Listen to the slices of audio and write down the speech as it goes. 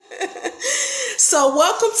So,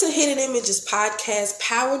 welcome to Hidden Images podcast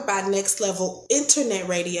powered by Next Level Internet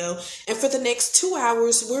Radio. And for the next 2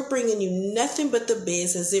 hours, we're bringing you nothing but the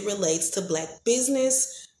biz as it relates to Black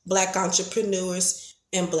business, Black entrepreneurs,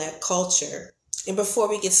 and Black culture. And before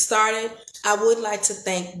we get started, I would like to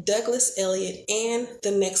thank Douglas Elliott and the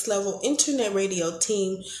Next Level Internet Radio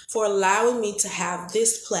team for allowing me to have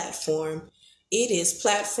this platform. It is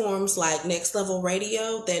platforms like Next Level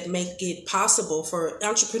Radio that make it possible for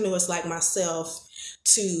entrepreneurs like myself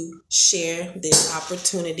to share this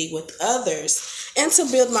opportunity with others and to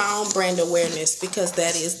build my own brand awareness, because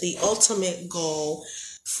that is the ultimate goal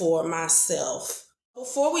for myself.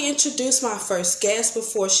 Before we introduce my first guest,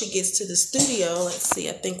 before she gets to the studio, let's see,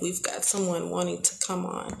 I think we've got someone wanting to come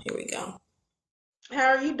on. Here we go.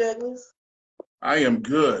 How are you, Douglas? I am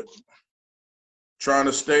good. Trying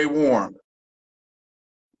to stay warm.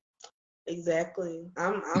 Exactly.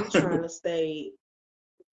 I'm trying to stay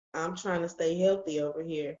healthy over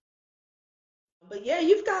here. But yeah,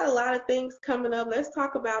 you've got a lot of things coming up. Let's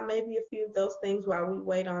talk about maybe a few of those things while we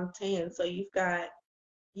wait on 10. So you've got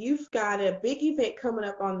a big event coming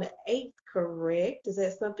up on the 8th, correct? Is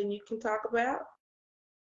that something you can talk about?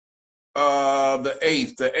 The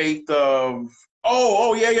 8th of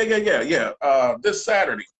yeah. This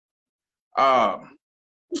Saturday.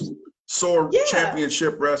 Sword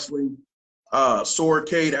Championship Wrestling,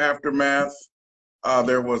 Swordcade Aftermath.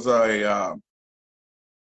 There was a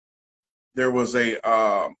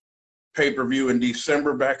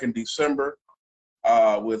pay-per-view back in December,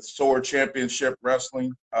 with Sword Championship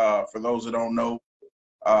Wrestling. For those that don't know,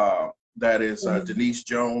 that is Denise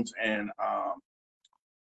Jones and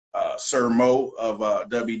Sir Mo of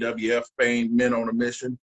WWF fame, Men on a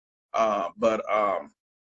Mission. But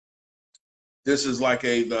this is like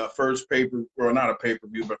the first not a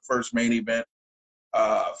pay-per-view, but first main event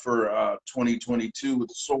for 2022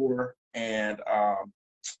 with SOAR, and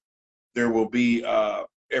there will be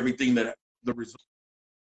everything that the result.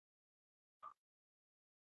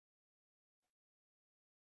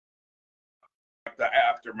 The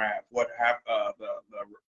aftermath, what happened,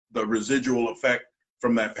 the residual effect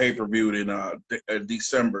from that pay-per-view in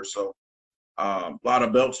December. So a lot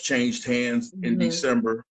of belts changed hands in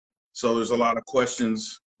December. So there's a lot of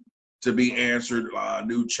questions to be answered,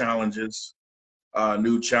 new challenges,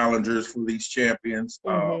 new challengers for these champions.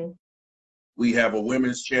 We have a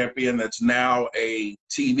women's champion that's now a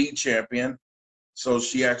TV champion. So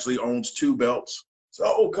she actually owns 2 belts.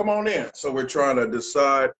 So, come on in. So we're trying to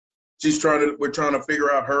decide. We're trying to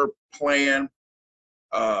figure out her plan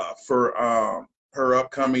for her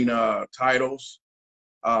upcoming titles.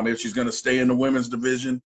 If she's going to stay in the women's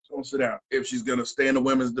division. Don't sit down. If she's going to stay in the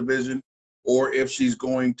women's division, or if she's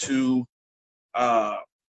going to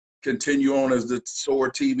continue on as the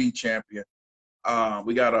SOAR TV champion.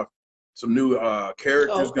 We got some new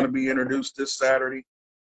characters going to be introduced this Saturday.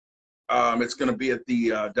 It's going to be at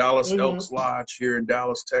the Dallas Elks Lodge here in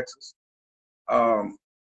Dallas, Texas.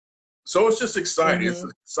 So it's just exciting. It's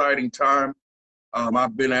an exciting time.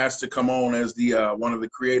 I've been asked to come on as the one of the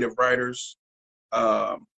creative writers.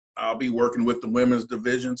 I'll be working with the women's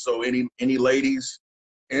division. So any ladies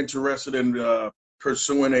interested in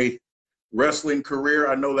pursuing a wrestling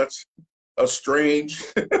career, I know that's a strange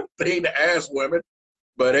thing to ask women,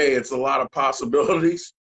 but hey, it's a lot of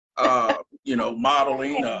possibilities.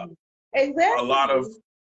 Modeling. Exactly. A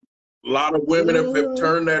lot of women have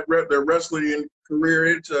turned their wrestling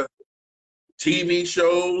career into TV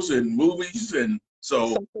shows and movies, and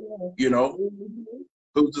so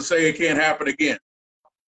who's to say it can't happen again?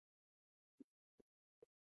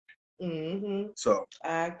 So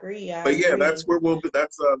I agree. But yeah, that's where we'll be.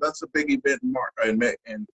 That's a big event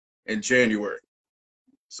in January.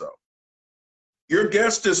 So your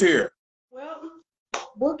guest is here. Well,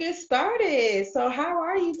 we'll get started. So how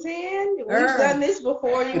are you, Tan? We've done this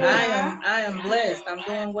before. I am blessed. I'm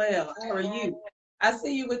doing well. How are you? I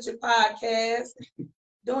see you with your podcast,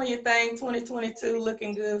 doing your thing. 2022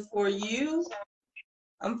 looking good for you.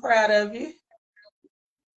 I'm proud of you.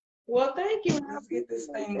 Well, thank you. Let's get this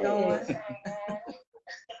thing going.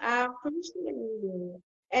 I appreciate it.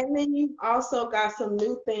 And then you've also got some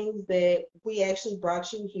new things that we actually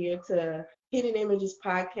brought you here to Hidden Images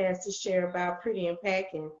podcast to share about Pretty N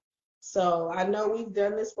Packin. So I know we've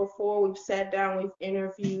done this before. We've sat down, we've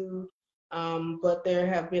interviewed, but there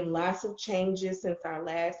have been lots of changes since our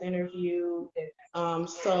last interview. And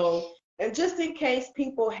just in case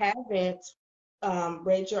people haven't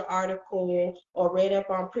read your article or read up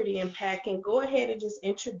on Pretty N Packin, go ahead and just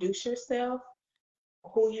introduce yourself,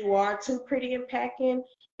 who you are to Pretty N Packin,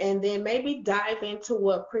 and then maybe dive into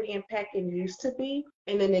what Pretty N Packin used to be,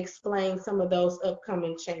 and then explain some of those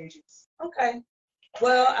upcoming changes. Okay.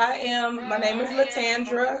 Well, my name is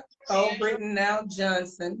Latandra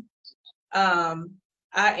Johnson. I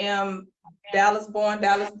am Dallas born,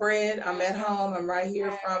 Dallas bred. I'm at home. I'm right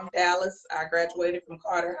here from Dallas. I graduated from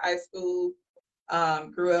Carter High School.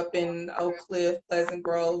 Grew up in Oak Cliff, Pleasant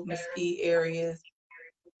Grove, Mesquite areas.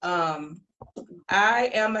 I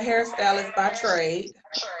am a hairstylist by trade.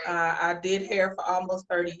 I did hair for almost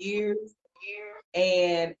 30 years.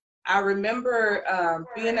 And I remember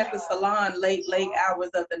being at the salon late hours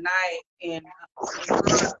of the night, and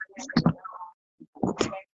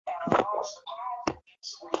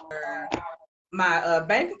my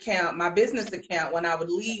bank account, my business account, when I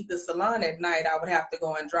would leave the salon at night, I would have to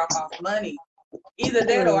go and drop off money. Either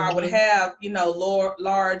that or I would have,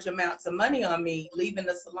 large amounts of money on me leaving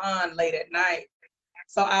the salon late at night.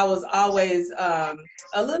 So I was always a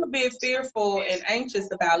little bit fearful and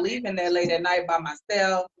anxious about leaving there late at night by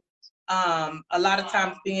myself. A lot of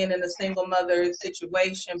times being in a single mother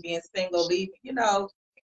situation, being single, leaving,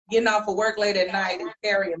 getting off of work late at night and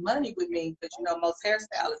carrying money with me, because most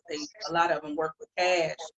hairstylists, a lot of them work with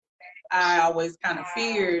cash. I always kind of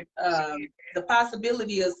feared the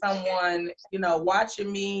possibility of someone,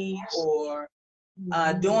 watching me or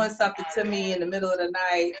doing something to me in the middle of the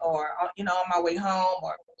night, or on my way home,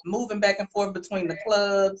 or moving back and forth between the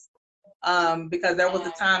clubs. Because there was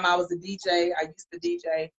a time I was a DJ. I used to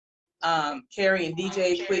DJ, carrying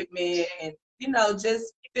DJ equipment, and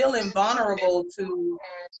just feeling vulnerable to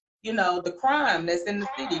the crime that's in the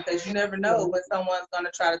city, because you never know when someone's going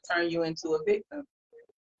to try to turn you into a victim.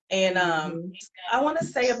 And I want to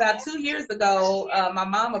say about 2 years ago, my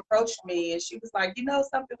mom approached me and she was like,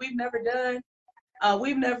 something we've never done.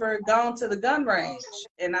 We've never gone to the gun range.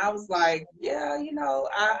 And I was like, yeah,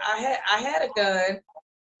 I had a gun.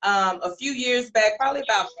 A few years back, probably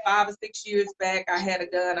about 5 or 6 years back, I had a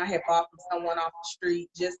gun I had bought from someone off the street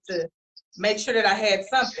just to make sure that I had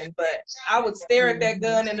something. But I would stare at that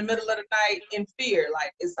gun in the middle of the night in fear.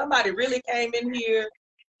 Like, if somebody really came in here,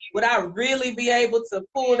 would I really be able to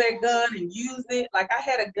pull that gun and use it? Like, I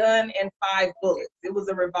had a gun and 5 bullets. It was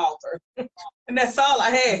a revolver. And that's all I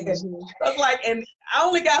had. I was like, and I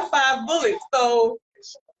only got 5 bullets. So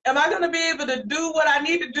am I going to be able to do what I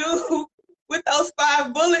need to do with those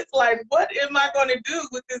 5 bullets? Like, what am I going to do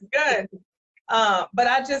with this gun? But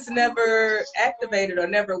I just never activated or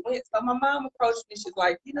never went. So my mom approached me. She's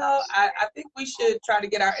like, I think we should try to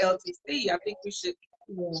get our LTC. I think we should,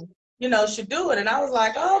 should do it. And I was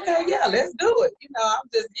like, oh, okay, yeah, let's do it. I'm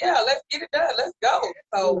just, let's get it done. Let's go.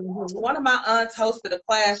 So one of my aunts hosted a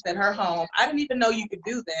class at her home. I didn't even know you could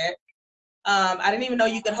do that. I didn't even know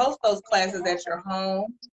you could host those classes at your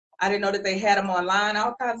home. I didn't know that they had them online,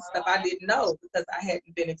 all kinds of stuff I didn't know because I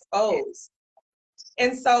hadn't been exposed.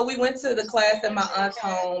 And so we went to the class at my aunt's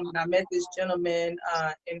home, and I met this gentleman,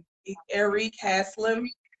 Eric Haslam.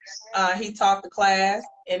 He taught the class,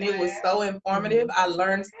 and it was so informative. I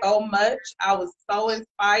learned so much. I was so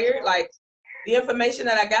inspired. Like, the information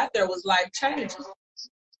that I got there was life-changing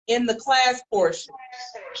in the class portion,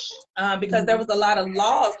 because there was a lot of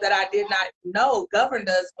laws that I did not know governed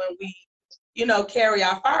us when we carry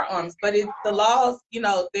our firearms. But the laws,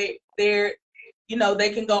 they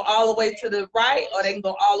can go all the way to the right or they can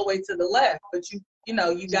go all the way to the left. But you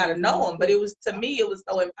got to know them. But to me, it was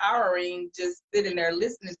so empowering just sitting there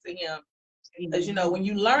listening to him. Because, when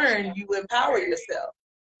you learn, you empower yourself.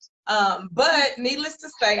 But needless to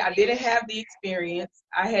say, I didn't have the experience.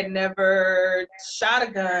 I had never shot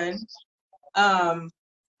a gun.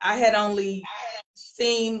 I had only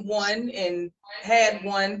seen one and had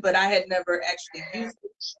one, but I had never actually used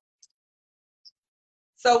it.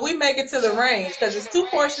 So we make it to the range, because there's 2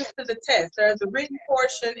 portions to the test. There's a written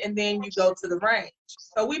portion, and then you go to the range.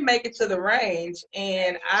 So we make it to the range,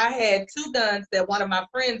 and I had 2 guns that one of my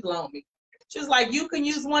friends loaned me. She was like, you can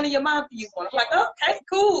use one, and your mom can use one. I'm like, okay,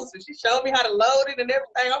 cool. So she showed me how to load it and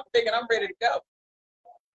everything. I'm thinking I'm ready to go.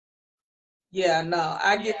 Yeah, no,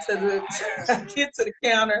 I get to the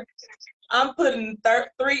counter. I'm putting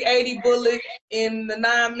 380 bullets in the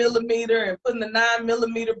 9mm and putting the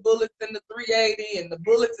 9mm bullets in the 380, and the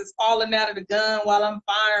bullets is falling out of the gun while I'm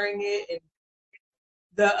firing it.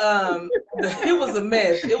 And it was a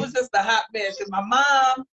mess. It was just a hot mess. And my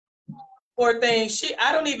mom, poor thing,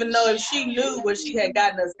 I don't even know if she knew what she had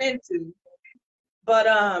gotten us into.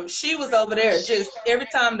 But she was over there just every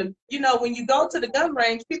time when you go to the gun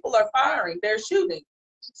range, people are firing, they're shooting.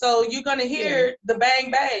 So you're gonna hear the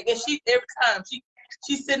bang bang, and every time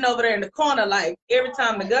she's sitting over there in the corner, like every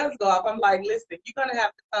time the guns go off, I'm like, listen, you're gonna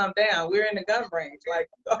have to calm down. We're in the gun range, like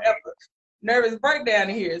you're gonna have a nervous breakdown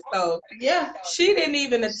here. So yeah, she didn't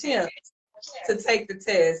even attempt to take the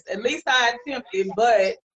test. At least I attempted,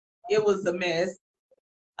 but it was a mess.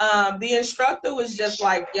 The instructor was just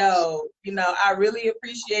like, yo, you know, I really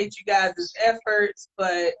appreciate you guys' efforts,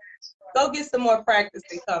 but go get some more practice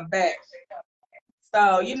and come back.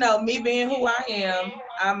 So, you know, me being who I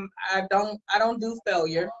am, I don't do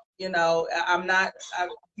failure. You know,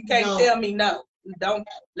 you can't tell me no. Don't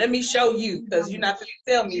let me show you, because you're not going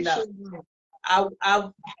to tell me no. I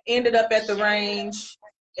ended up at the range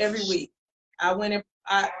every week.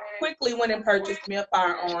 I quickly went and purchased me a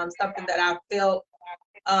firearm, something that I felt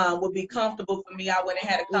would be comfortable for me. I went and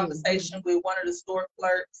had a conversation with one of the store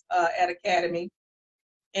clerks at Academy,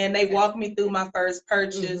 and they walked me through my first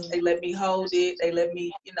purchase. They let me hold it. They let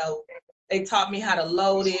me, you know, they taught me how to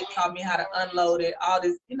load it, taught me how to unload it, all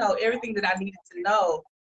this, you know, everything that I needed to know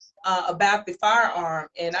about the firearm.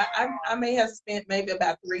 And I may have spent maybe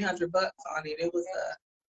about $300 on it. It was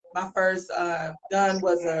my first gun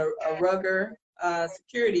was a Ruger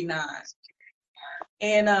security 9.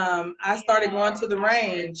 And I started going to the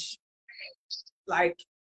range like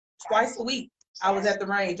twice a week. I was at the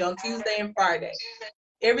range on Tuesday and Friday.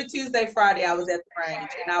 Every Tuesday, Friday, I was at the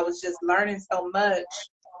range, and I was just learning so much.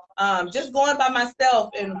 Just going by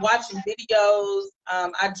myself and watching videos.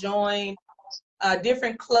 I joined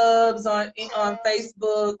different clubs on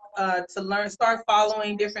Facebook to start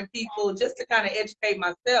following different people, just to kind of educate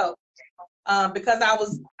myself, because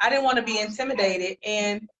I didn't want to be intimidated.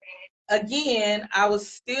 And again, I was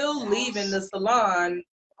still leaving the salon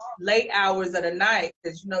late hours of the night,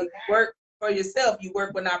 because, you know, you work for yourself, you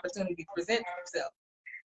work when opportunity presents itself.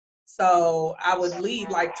 So I would leave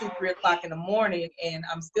like 2, 3 o'clock in the morning, and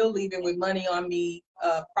I'm still leaving with money on me,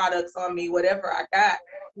 products on me, whatever I got.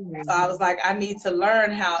 So I was like, I need to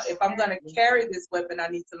learn how, if I'm going to carry this weapon, I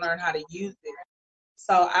need to learn how to use it.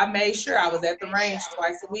 So I made sure I was at the range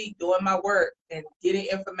twice a week doing my work and getting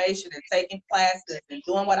information and taking classes and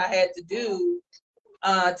doing what I had to do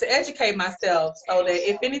to educate myself, so that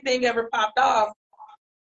if anything ever popped off,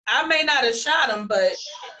 I may not have shot them, but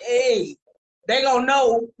hey, they gonna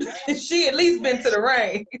know she at least been to the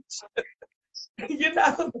range. You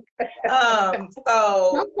know.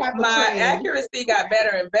 So my accuracy got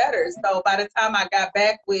better and better. So by the time I got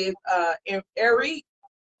back with Eric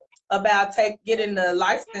about getting the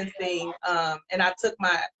licensing, and I took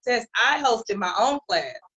my test, I hosted my own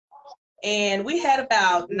class. And we had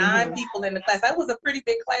about 9 people in the class. That was a pretty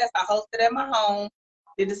big class. I hosted at my home,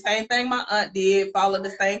 did the same thing my aunt did, followed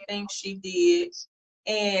the same thing she did.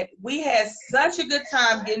 And we had such a good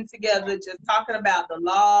time getting together, just talking about the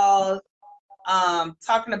laws,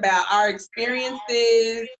 talking about our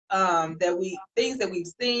experiences, things that we've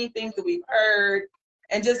seen, things that we've heard,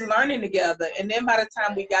 and just learning together. And then by the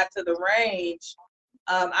time we got to the range,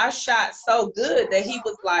 I shot so good that he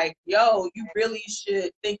was like, yo, you really should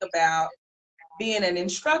think about being an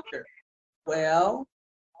instructor. Well,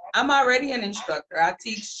 I'm already an instructor. I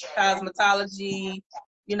teach cosmetology.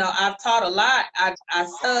 You know, I've taught a lot. I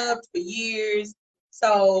subbed for years.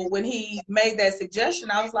 So when he made that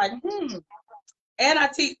suggestion, I was like, And I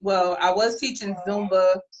was teaching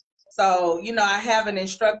Zumba. So, you know, I have an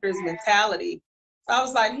instructor's mentality. So I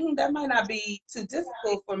was like, that might not be too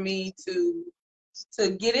difficult for me to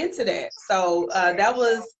get into that. So that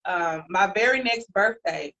was my very next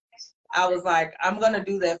birthday. I was like, I'm going to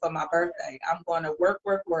do that for my birthday. I'm going to work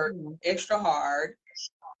extra hard.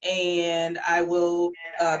 And I will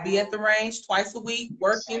be at the range twice a week,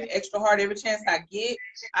 working extra hard every chance I get.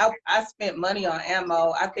 I spent money on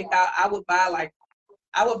ammo. I think I would buy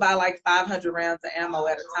like 500 rounds of ammo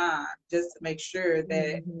at a time, just to make sure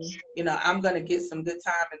that, you know, I'm going to get some good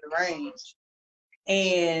time in the range.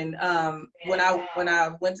 And when I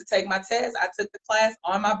went to take my test, I took the class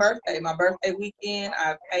on my birthday weekend.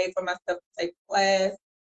 I paid for myself to take the class,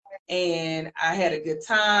 and I had a good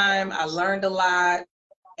time. I learned a lot,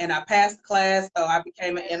 and I passed the class, so I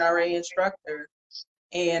became an NRA instructor,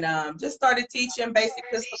 and just started teaching basic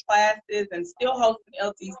pistol classes and still hosting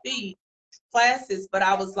LTC classes. But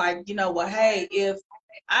I was like, you know what, hey, if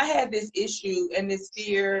I had this issue and this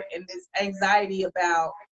fear and this anxiety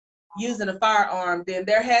about using a firearm, then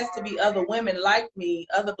there has to be other women like me,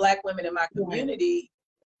 other Black women in my community,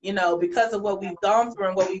 you know, because of what we've gone through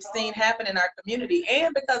and what we've seen happen in our community,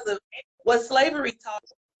 and because of what slavery taught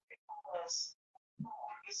us.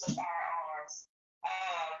 Use of firearms.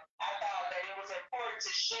 I thought that it was important to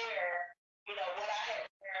share, you know, what I had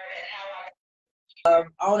learned and how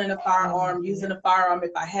I owning a firearm, using a firearm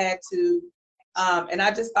if I had to, and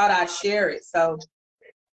I just thought I'd share it. So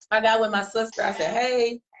I got with my sister. I said,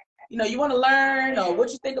 hey, you know, you want to learn, or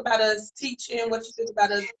what you think about us teaching, what you think about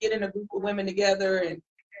us getting a group of women together, and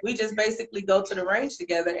we just basically go to the range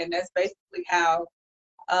together. And that's basically how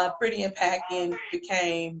Pretty N Packin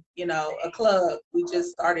became, you know, a club. We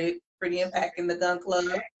just started Pretty N Packin, the gun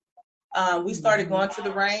club. We started going to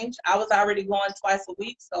the range. I was already going twice a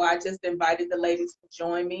week, so I just invited the ladies to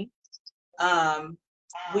join me.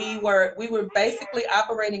 We were basically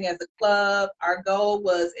operating as a club. Our goal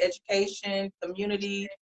was education, community,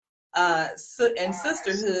 and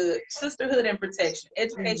sisterhood and protection.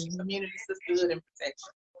 Education, community, sisterhood, and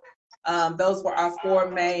protection. Those were our four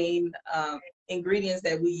main ingredients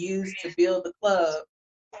that we used to build the club.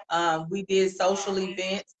 We did social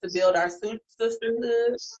events to build our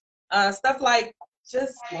sisterhood. Stuff like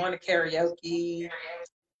just going to karaoke,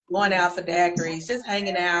 going out for daiquiris, just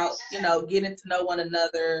hanging out, you know, getting to know one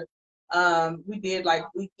another. We did like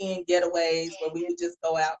weekend getaways where we would just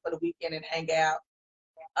go out for the weekend and hang out.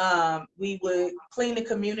 We would clean the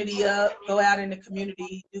community up, go out in the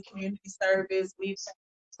community, do community service. We've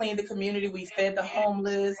cleaned the community, we fed the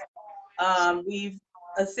homeless. We've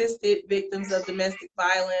assisted victims of domestic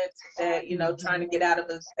violence that, you know, trying to get out of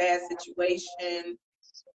a bad situation.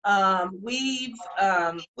 We've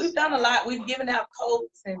done a lot. We've given out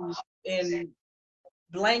coats and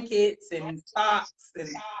blankets and socks and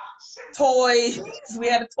toys. We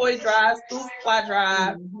had a toy drive, school supply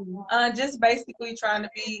drive. Just basically trying to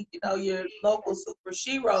be, you know, your local super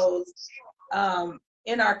sheroes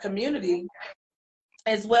in our community,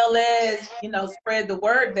 as well as, you know, spread the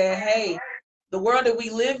word that, hey, the world that we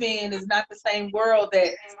live in is not the same world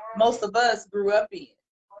that most of us grew up in.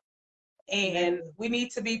 And we need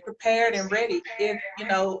to be prepared and ready if, you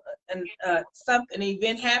know, an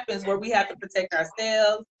event happens where we have to protect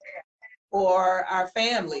ourselves or our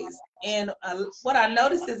families. And what I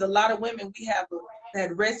noticed is a lot of women, we have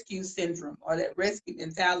that rescue syndrome or that rescue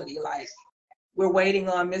mentality, like we're waiting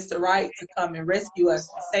on Mr. Right to come and rescue us,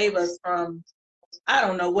 and save us from, I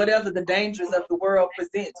don't know, whatever the dangers of the world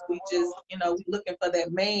presents. We just, you know, looking for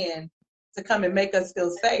that man to come and make us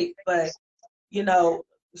feel safe. But, you know,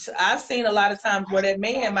 I've seen a lot of times where that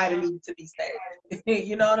man might have needed to be saved.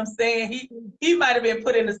 You know what I'm saying? He might have been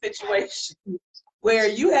put in a situation where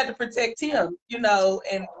you had to protect him, you know,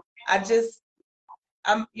 and I'm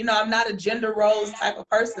not a gender roles type of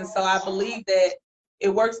person, so I believe that it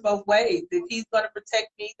works both ways. If he's going to protect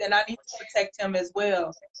me, then I need to protect him as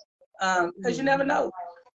well, because you never know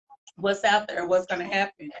what's out there, what's going to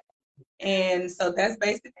happen. And so that's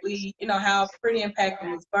basically, you know, how Pretty N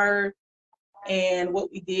Packin was birthed and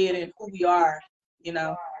what we did and who we are, you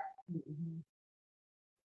know.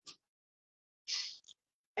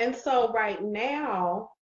 And so right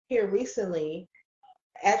now, here recently,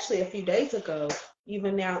 actually a few days ago, you've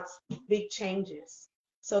announced big changes.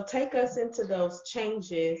 So take us into those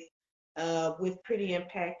changes with Pretty N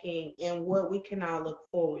Packin and what we can all look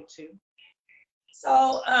forward to.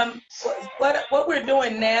 So what we're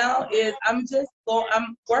doing now is I'm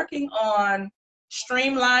working on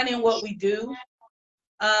streamlining what we do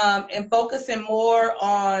and focusing more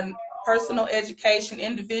on personal education,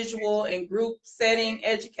 individual and group setting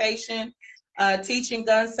education, teaching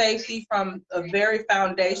gun safety from a very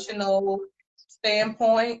foundational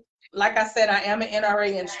standpoint. Like I said, I am an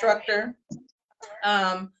NRA instructor.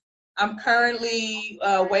 I'm currently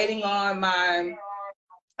waiting on my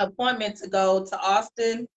appointment to go to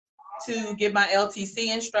Austin to get my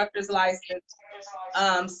LTC instructor's license.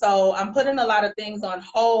 So I'm putting a lot of things on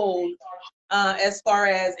hold as far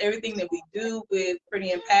as everything that we do with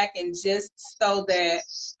Pretty N Packin, just so that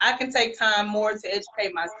I can take time more to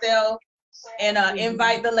educate myself and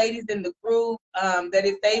invite the ladies in the group that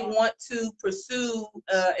if they want to pursue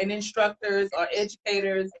an instructor's or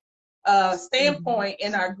educator's standpoint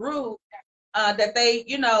in our group, that they,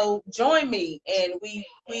 you know, join me and we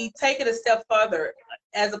take it a step further,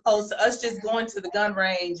 as opposed to us just going to the gun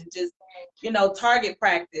range and just, you know, target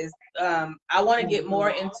practice. I want to get more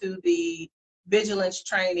into the vigilance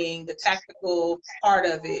training, the tactical part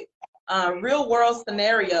of it, real world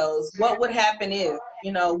scenarios. What would happen if,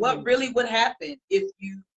 you know, what really would happen if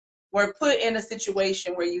you were put in a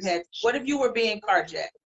situation where you had, what if you were being carjacked?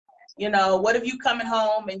 You know, what if you coming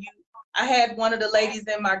home and I had one of the ladies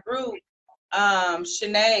in my group,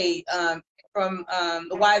 Shanae, from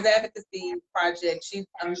the Wise Advocacy Project. She's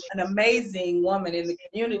an amazing woman in the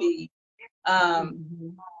community.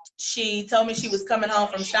 She told me she was coming home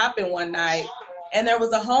from shopping one night, and there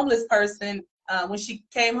was a homeless person. When she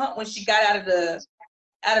came home, when she got out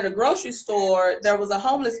of the grocery store, there was a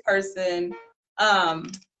homeless person.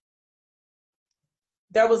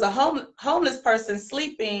 There was a homeless person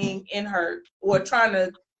sleeping in her, or trying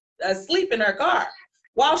to sleep in her car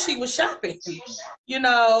while she was shopping, you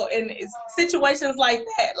know. And it's situations like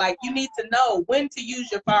that, like you need to know when to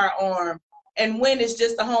use your firearm, and when it's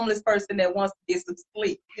just a homeless person that wants to get some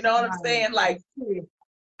sleep. You know what I'm saying? Like,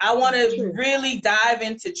 I want to really dive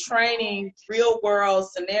into training, real world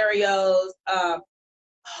scenarios,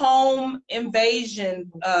 home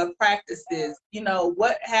invasion practices. You know,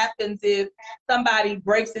 what happens if somebody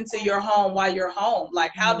breaks into your home while you're home?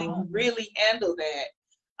 Like, how do you really handle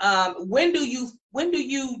that? When do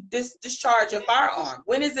you discharge a firearm?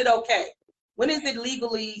 When is it okay? When is it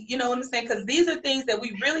legally? You know what I'm saying? Because these are things that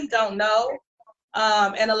we really don't know.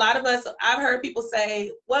 And a lot of us, I've heard people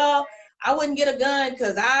say, well, I wouldn't get a gun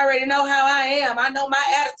because I already know how I am. I know my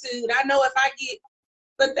attitude. I know if I get,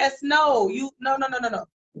 but that's no.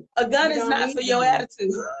 A gun is not for your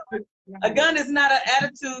attitude. A gun is not an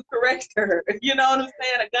attitude corrector. You know what I'm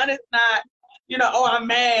saying? A gun is not, oh, I'm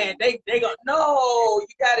mad. They go, no,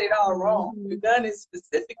 you got it all wrong. The gun is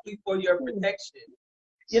specifically for your protection.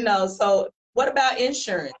 So what about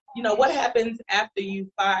insurance? What happens after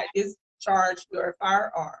you discharge your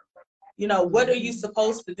firearm? What are you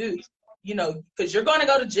supposed to do? Because you're going to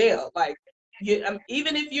go to jail. Like,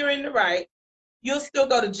 even if you're in the right, you'll still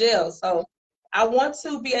go to jail. So I want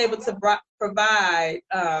to be able to provide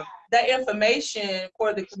that information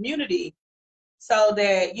for the community so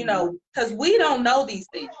that, because we don't know these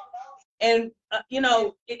things. And,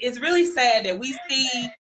 it's really sad that we see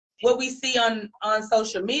what we see on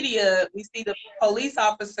social media. We see the police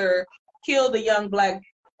officer kill the young Black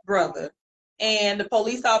brother. And the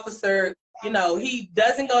police officer, he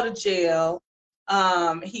doesn't go to jail.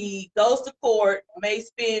 He goes to court, may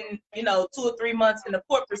spend, 2 or 3 months in a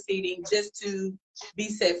court proceeding just to be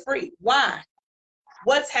set free. Why?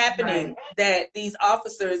 What's happening that these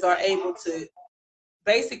officers are able to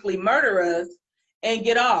basically murder us and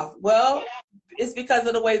get off? Well, it's because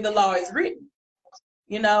of the way the law is written.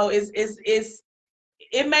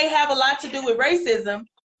 It may have a lot to do with racism,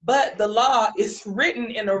 but the law is written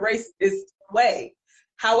in a racist way.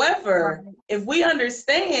 However, if we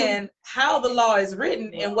understand how the law is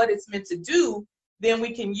written and what it's meant to do, then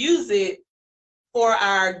we can use it for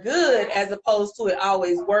our good as opposed to it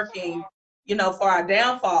always working, for our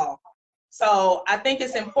downfall. So I think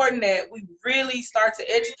it's important that we really start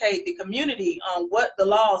to educate the community on what the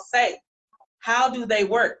laws say. How do they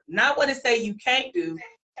work? Not what it say you can't do,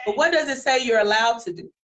 but what does it say you're allowed to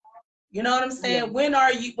do? You know what I'm saying?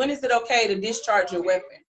 Yeah. When is it okay to discharge your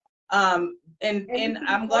weapon? And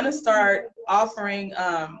I'm going to start offering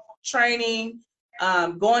training,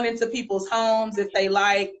 going into people's homes if they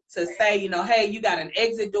like to say, hey, you got an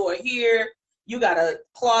exit door here, you got a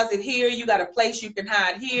closet here, you got a place you can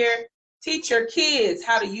hide here. Teach your kids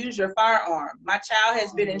how to use your firearm. My child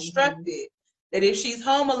has been instructed that if she's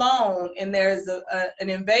home alone and there's an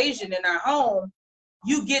invasion in our home,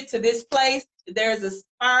 you get to this place, there's a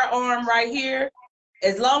firearm right here.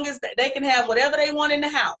 As long as they can have whatever they want in the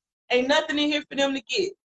house. Ain't nothing in here for them to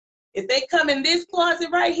get. If they come in this closet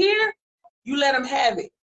right here, you let them have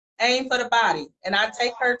it. Aim for the body. And I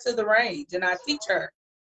take her to the range and I teach her.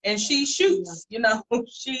 And she shoots,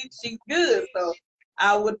 she's good. So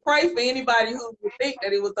I would pray for anybody who would think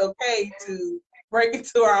that it was okay to break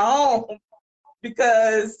into our home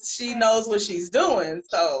because she knows what she's doing.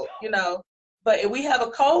 So, but we have a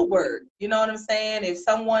code word, you know what I'm saying? If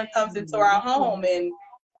someone comes into our home and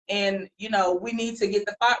we need to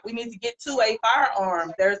get to a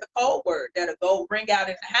firearm, there's a code word that'll go ring out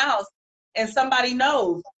in the house, and somebody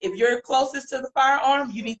knows if you're closest to the firearm,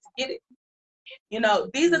 you need to get it.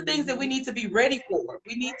 These are things that we need to be ready for.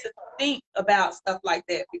 We need to think about stuff like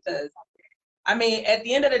that because, at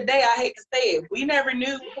the end of the day, I hate to say it, we never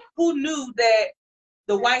knew, who knew that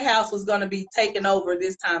the White House was going to be taken over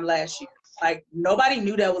this time last year. Like, nobody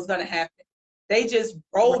knew that was going to happen. They just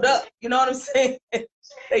rolled up, you know what I'm saying?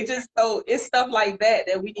 So it's stuff like that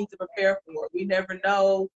we need to prepare for. We never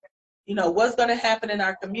know, what's going to happen in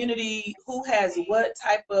our community, who has what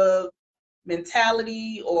type of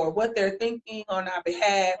mentality or what they're thinking on our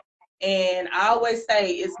behalf. And I always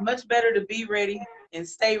say it's much better to be ready and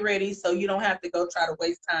stay ready so you don't have to go try to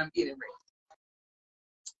waste time getting ready.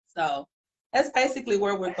 So that's basically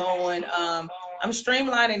where we're going. I'm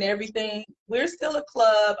streamlining everything. We're still a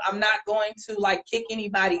club. I'm not going to kick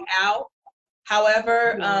anybody out.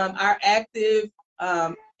 However, our active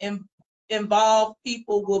involved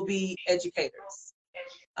people will be educators.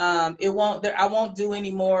 I won't do any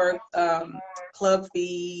more club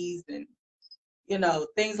fees and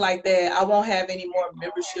things like that. I won't have any more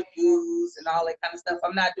membership dues and all that kind of stuff.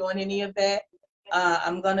 I'm not doing any of that.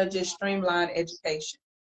 I'm gonna just streamline education.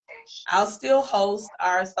 I'll still host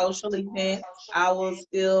our social events. I will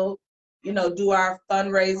still, do our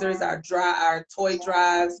fundraisers, our toy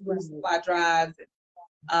drives, food supply drives,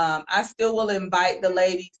 I still will invite the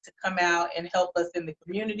ladies to come out and help us in the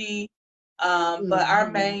community. But our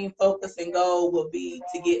main focus and goal will be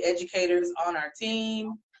to get educators on our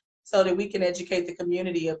team so that we can educate the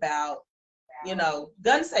community about, you know,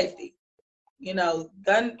 gun safety. You know,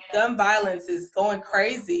 gun violence is going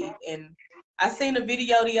crazy. And I seen a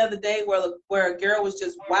video the other day where a girl was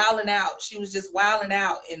just wilding out. She was just wilding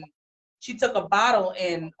out, and she took a bottle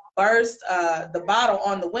and burst the bottle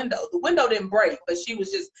on the window. The window didn't break, but she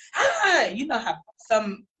was just, you know how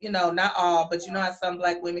some, you know, not all, but you know how some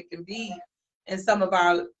Black women can be in some of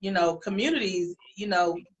our, you know, communities. You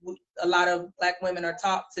know, a lot of Black women are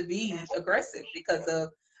taught to be aggressive because of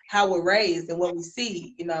how we're raised and what we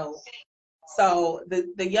see, you know. So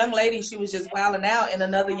the young lady, she was just wilding out, and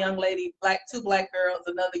another young lady, two black girls,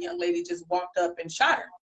 another young lady just walked up and shot her.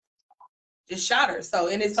 Just shot her. So,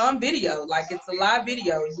 and it's on video, like it's a live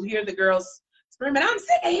video. You hear the girls screaming, "I'm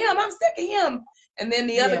sick of him, I'm sick of him." And then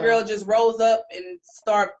the other girl just rolls up and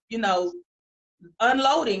start, you know,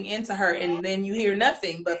 unloading into her, and then you hear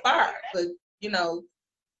nothing but fire. But, you know,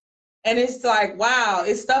 and it's like, wow,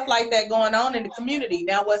 it's stuff like that going on in the community.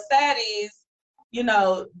 Now, what's sad is, you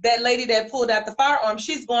know, that lady that pulled out the firearm,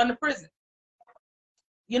 she's going to prison.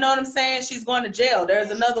 You know what I'm saying? She's going to jail.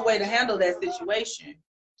 There's another way to handle that situation,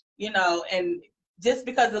 you know, and just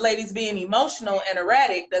because the lady's being emotional and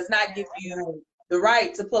erratic does not give you the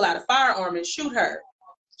right to pull out a firearm and shoot her.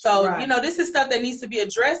 So, you know, this is stuff that needs to be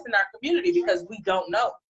addressed in our community because we don't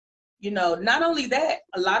know. You know, not only that,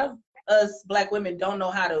 a lot of us Black women don't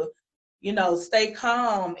know how to, you know, stay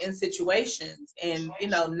calm in situations and, you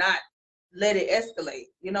know, not let it escalate.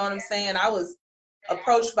 You know what I'm saying? I was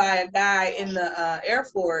approached by a guy in the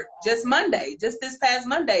airport just this past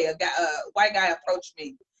Monday. A white guy approached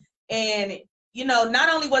me, and you know, not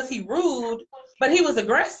only was he rude, but he was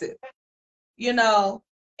aggressive. You know,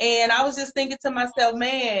 and I was just thinking to myself,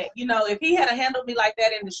 man, you know, if he had handled me like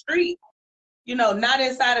that in the street, you know, not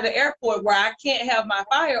inside of the airport where I can't have my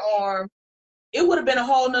firearm, it would have been a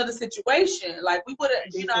whole nother situation. Like we would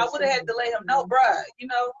have, you know, I would have had to let him know, bruh, you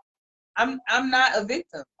know, I'm not a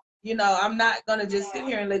victim. You know, I'm not gonna just sit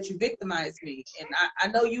here and let you victimize me. And I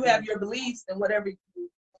know you have your beliefs and whatever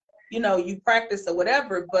you know you practice or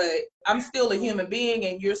whatever, but I'm still a human being,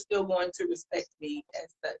 and you're still going to respect me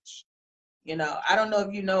as such. You know, I don't know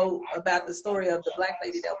if you know about the story of the black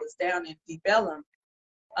lady that was down in Deep Ellum,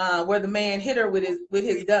 where the man hit her with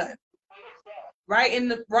his gun, right in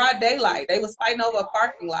the broad daylight. They was fighting over a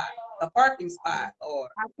parking spot, or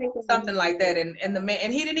something like that. And the man,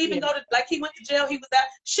 and he didn't even go to, like, he went to jail. He was out.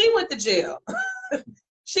 She went to jail.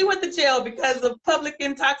 She went to jail because of public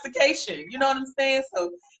intoxication. You know what I'm saying?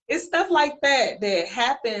 So it's stuff like that that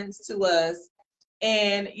happens to us.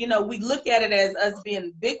 And, you know, we look at it as us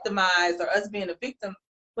being victimized or us being a victim,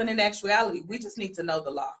 when in actuality, we just need to know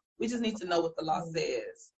the law. We just need to know what the law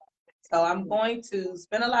says. So I'm going to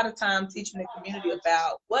spend a lot of time teaching the community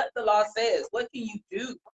about what the law says. What can you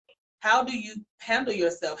do? How do you handle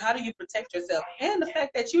yourself? How do you protect yourself? And the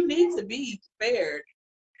fact that you need to be prepared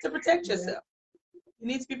to protect yourself. You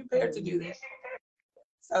need to be prepared to do that.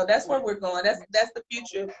 So that's where we're going. That's the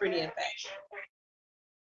future of Pretty and Fashion.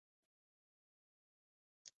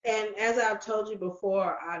 And as I've told you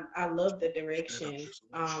before, I love the direction.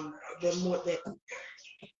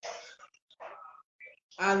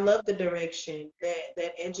 I love the direction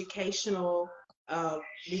that educational,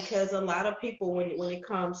 because a lot of people, when it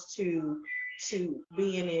comes to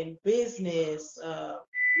being in business,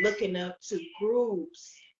 looking up to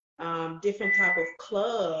groups, different type of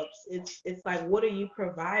clubs, it's like, what are you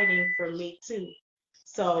providing for me too?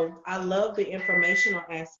 So I love the informational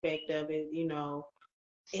aspect of it, you know.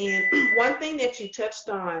 And one thing that you touched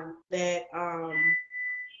on that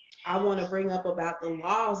I want to bring up about the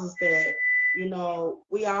laws is that, you know,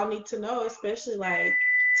 we all need to know, especially like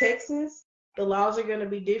Texas, the laws are going to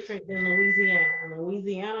be different than Louisiana.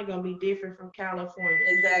 Louisiana going to be different from California.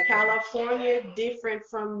 Exactly. California different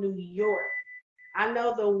from New York. I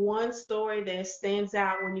know the one story that stands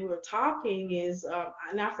out when you were talking is,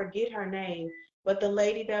 and I forget her name, but the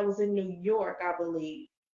lady that was in New York, I believe,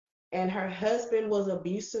 and her husband was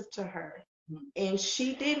abusive to her. And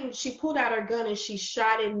she pulled out her gun and she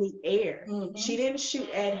shot in the air. Mm-hmm. She didn't shoot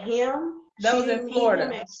at him. That was in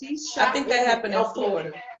Florida. She shot. I think that happened in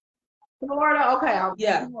Florida. Florida, okay.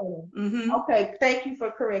 Yeah. Mm-hmm. Okay, thank you for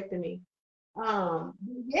correcting me.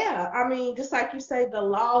 Yeah, I mean, just like you say, the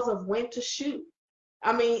laws of when to shoot.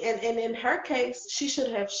 I mean, and in her case, she should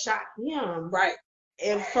have shot him. Right.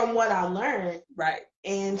 and from what I learned, right,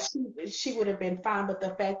 and she would have been fine, but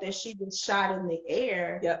the fact that she was shot in the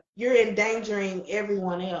air, yep, you're endangering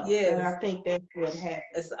everyone else, and yes, I think that's what happened.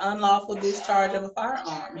 it's unlawful discharge of a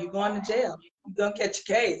firearm. You're going to jail. You're gonna catch a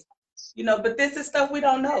case, you know. But this is stuff we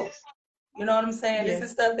don't know. You know what I'm saying? Yeah. This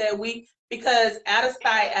is stuff that because out of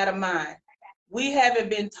sight, out of mind. We haven't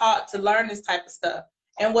been taught to learn this type of stuff.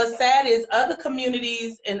 And what's sad is other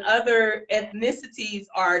communities and other ethnicities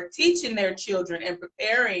are teaching their children and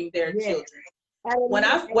preparing their children. What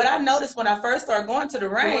I noticed when I first started going to the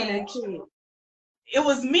range, it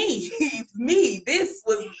was me.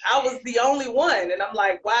 I was the only one. And I'm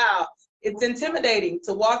like, wow, it's intimidating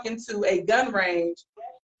to walk into a gun range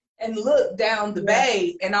and look down the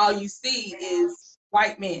bay and all you see is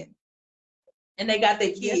white men. And they got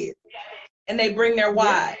their kids and they bring their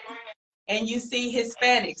wives. And you see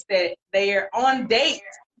Hispanics that they're on dates.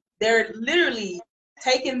 They're literally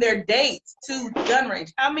taking their dates to the gun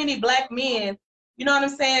range. How many black men, you know what I'm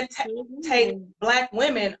saying, take black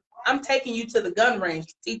women, I'm taking you to the gun range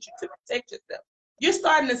to teach you to protect yourself. You're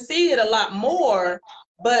starting to see it a lot more.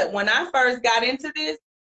 But when I first got into this,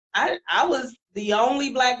 I was the only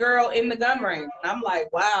black girl in the gun range. And I'm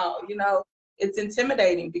like, wow, you know, it's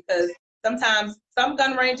intimidating because sometimes some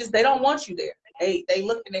gun ranges, they don't want you there. They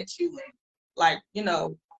looking at you like, you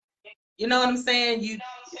know what I'm saying?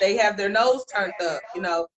 They have their nose turned up, you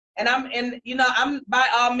know. And I'm by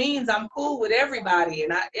all means, I'm cool with everybody,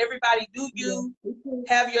 and everybody do you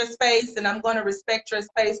have your space, and I'm going to respect your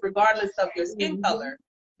space regardless of your skin color.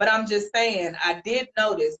 But I'm just saying, I did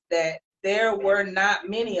notice that there were not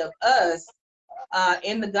many of us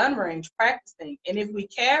in the gun range practicing. And if we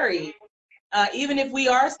carry, even if we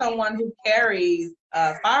are someone who carries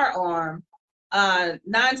a firearm, 9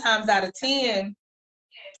 times out of 10,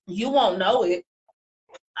 you won't know it.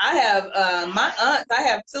 I have my aunts. I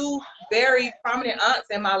have 2 very prominent aunts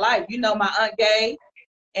in my life. You know, my Aunt Gay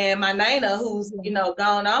and my Nana, who's, you know,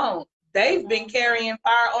 gone on. They've been carrying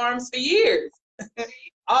firearms for years.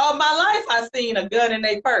 All my life, I've seen a gun in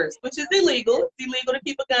their purse, which is illegal. It's illegal to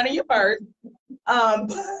keep a gun in your purse.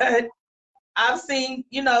 But I've seen,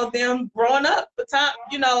 you know, them growing up. The time,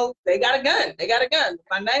 you know, they got a gun. They got a gun.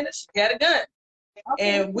 My Nana, she had a gun.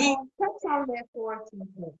 Okay, and we touch on that for a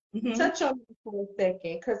second. Touch on that for a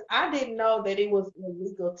second, because I didn't know that it was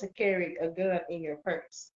illegal to carry a gun in your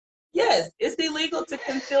purse. Yes, it's illegal to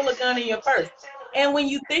conceal a gun in your purse. And when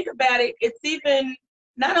you think about it, it's even,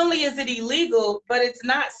 not only is it illegal, but it's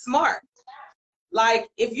not smart. Like,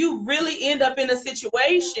 if you really end up in a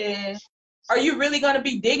situation, are you really going to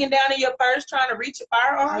be digging down in your purse trying to reach a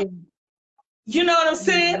firearm? You know what I'm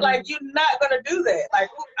saying? Like, you're not going to do that. Like,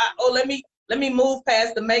 let me move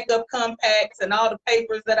past the makeup compacts and all the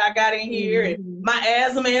papers that I got in here and my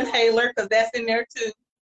asthma inhaler, because that's in there too.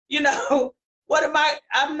 You know,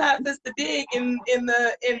 I'm not just to dig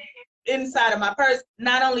inside of my purse.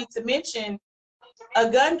 Not only to mention, a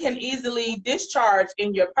gun can easily discharge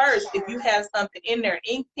in your purse if you have something in there,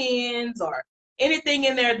 ink pens or anything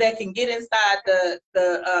in there that can get inside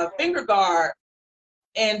the finger guard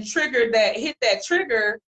and hit that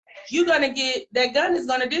trigger. You're gonna get, that gun is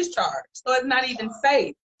gonna discharge. So it's not even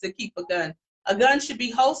safe to keep a gun. A gun should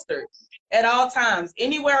be holstered at all times.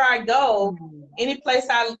 Anywhere I go, any place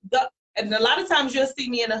I go, and a lot of times you'll see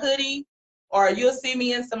me in a hoodie or you'll see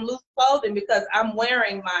me in some loose clothing because I'm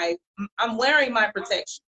wearing my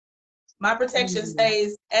protection. My protection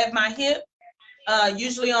stays at my hip,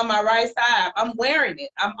 usually on my right side. I'm wearing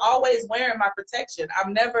it. I'm always wearing my protection. I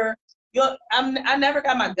never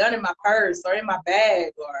got my gun in my purse or in my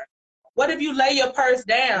bag. Or what if you lay your purse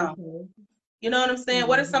down? You know what I'm saying?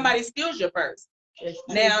 What if somebody steals your purse?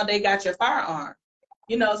 Now they got your firearm.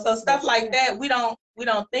 You know, so stuff like that we don't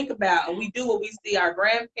think about, and we do what we see our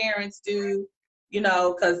grandparents do. You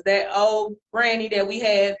know, because that old granny that we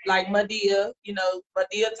had, like Madea, you know,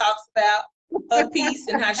 Madea talks about her peace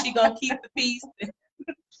and how she gonna keep the peace.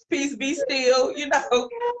 Peace be still, you know.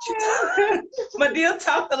 Madea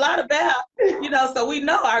talked a lot about, you know, so we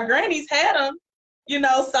know our grannies had them, you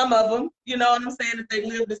know, some of them, you know what I'm saying, if they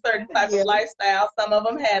lived a certain type of lifestyle, some of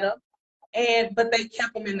them had them, but they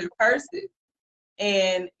kept them in their purses.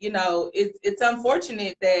 And, you know, it's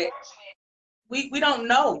unfortunate that we don't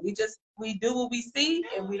know. We do what we see,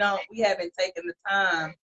 and we haven't taken the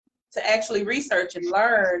time to actually research and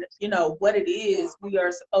learn, you know, what it is we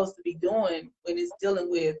are supposed to be doing when it's dealing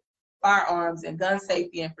with firearms and gun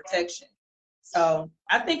safety and protection. So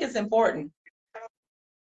I think it's important.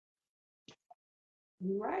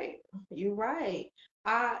 You're right.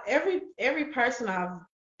 Every person I've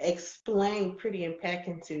explained Pretty N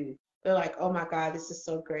Packin to, they're like, oh my God, this is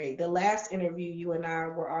so great. The last interview you and I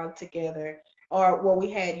were on together, or well, we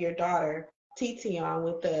had your daughter TT on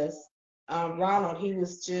with us. Ronald, he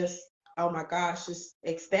was just, oh my gosh, just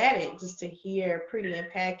ecstatic just to hear Pretty in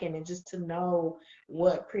Packin and just to know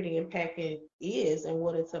what Pretty in Packin is and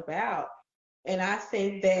what it's about. And I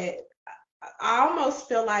think that I almost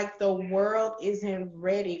feel like the world isn't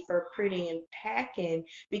ready for Pretty in Packin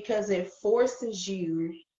because it forces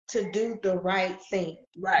you to do the right thing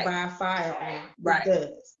by a firearm. Right. It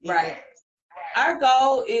does. It right. does. Our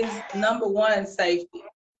goal is number one, safety.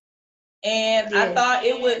 And I thought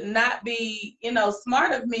it would not be,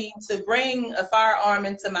 smart of me to bring a firearm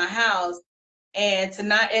into my house and to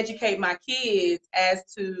not educate my kids as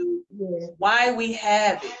to why we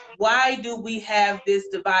have it. Why do we have this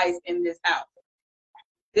device in this house?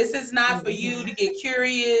 This is not for you to get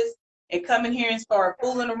curious and come in here and start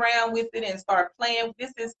fooling around with it and start playing.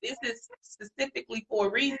 This is specifically for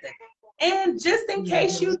a reason. And just in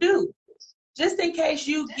case you do, just in case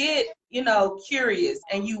you get, curious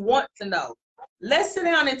and you want to know, let's sit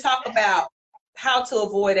down and talk about how to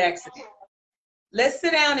avoid accidents. Let's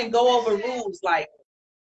sit down and go over rules like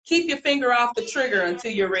keep your finger off the trigger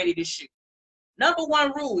until you're ready to shoot. Number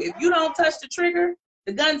one rule, if you don't touch the trigger,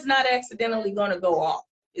 the gun's not accidentally going to go off.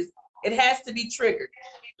 It has to be triggered.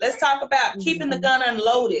 Let's talk about keeping the gun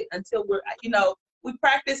unloaded until we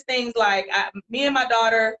practice things like, me and my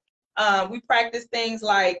daughter, we practice things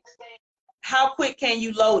like how quick can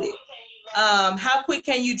you load it? How quick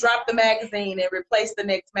can you drop the magazine and replace the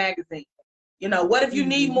next magazine? What if you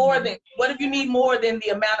need more than the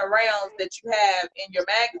amount of rounds that you have in your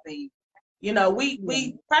magazine?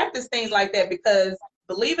 We practice things like that because,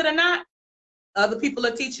 believe it or not, other people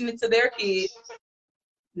are teaching it to their kids.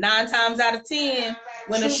 9 times out of 10,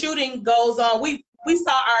 when a shooting goes on, we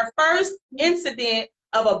saw our first incident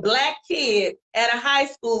of a black kid at a high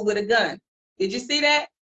school with a gun. Did you see that?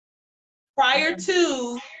 Prior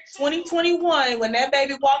to 2021, when that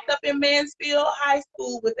baby walked up in Mansfield High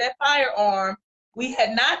School with that firearm, we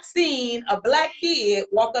had not seen a black kid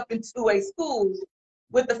walk up into a school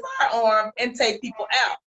with the firearm and take people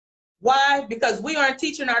out. Why? Because we aren't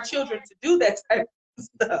teaching our children to do that type of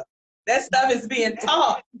stuff. That stuff is being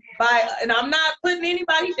taught and I'm not putting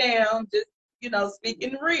anybody down, just,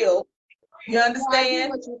 speaking real. You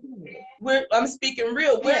understand? I'm speaking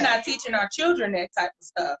real. We're not teaching our children that type of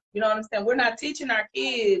stuff. You know what I'm saying? We're not teaching our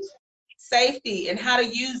kids safety and how to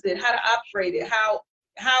use it, how to operate it,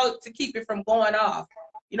 how to keep it from going off.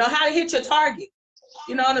 How to hit your target.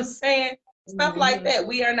 You know what I'm saying? Stuff like that.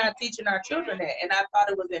 We are not teaching our children that. And I thought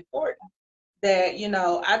it was important that,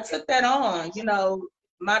 I took that on.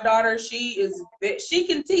 My daughter, she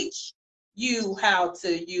can teach you how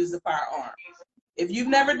to use a firearm. If you've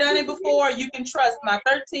never done it before, you can trust my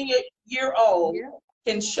 13-year-old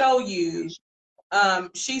can show you.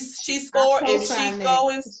 She scored. If she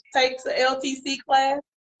goes and takes an LTC class,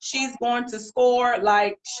 she's going to score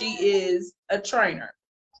like she is a trainer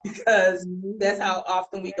because that's how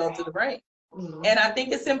often we go to the range. And I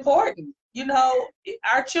think it's important.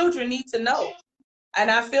 Our children need to know. And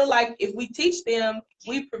I feel like if we teach them,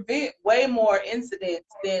 we prevent way more incidents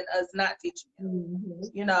than us not teaching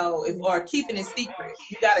them. Or keeping it secret.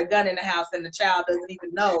 You got a gun in the house and the child doesn't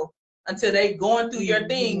even know until they going through your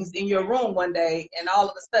things in your room one day, and all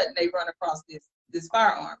of a sudden they run across this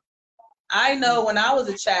firearm. I know when I was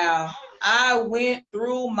a child, I went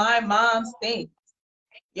through my mom's things.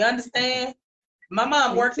 You understand? My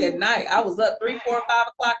mom worked at night. I was up 3, 4, 5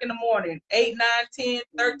 o'clock in the morning, 8, 9, 10,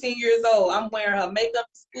 13 years old. I'm wearing her makeup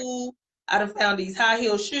to school. I done found these high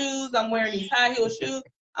heel shoes. I'm wearing these high heel shoes.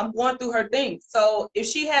 I'm going through her things. So if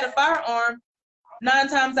she had a firearm, 9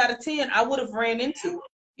 times out of 10, I would have ran into it.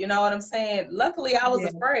 You know what I'm saying? Luckily, I was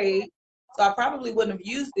afraid, so I probably wouldn't have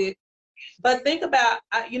used it. But think about,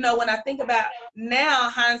 when I think about now,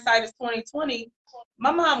 hindsight is 2020.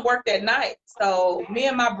 My mom worked at night, so me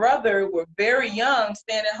and my brother were very young,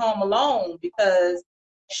 staying at home alone because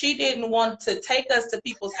she didn't want to take us to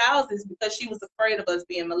people's houses because she was afraid of us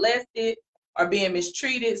being molested or being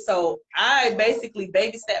mistreated. So I basically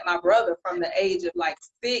babysat my brother from the age of like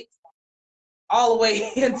 6 all the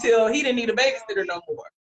way until he didn't need a babysitter no more.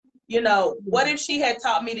 What if she had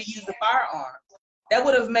taught me to use a firearm? That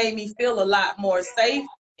would have made me feel a lot more safe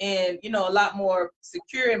and, a lot more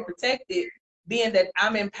secure and protected, being that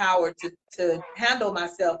I'm empowered to handle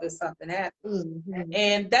myself if something happens.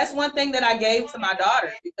 And that's one thing that I gave to my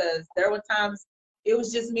daughter, because there were times it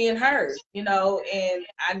was just me and her, and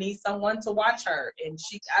I need someone to watch her, and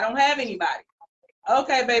I don't have anybody.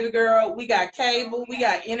 Okay, baby girl, we got cable, we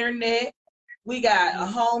got internet, we got a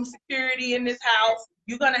home security in this house.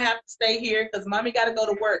 You're going to have to stay here because mommy got to go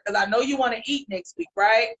to work, because I know you want to eat next week,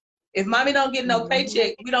 right? If mommy don't get no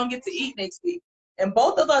paycheck, we don't get to eat next week. And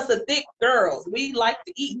both of us are thick girls. We like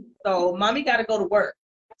to eat. So mommy got to go to work.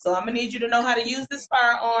 So I'm going to need you to know how to use this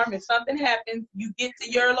firearm. If something happens, you get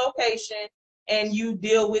to your location and you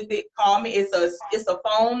deal with it. Call me. It's a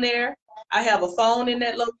phone there. I have a phone in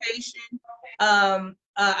that location.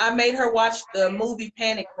 I made her watch the movie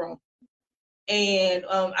Panic Room. And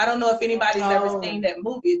I don't know if anybody's ever seen that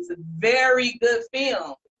movie. It's a very good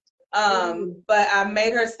film. But I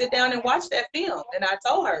made her sit down and watch that film. And I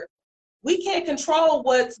told her, we can't control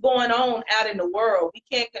what's going on out in the world. We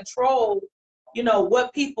can't control,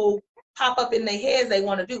 what people pop up in their heads they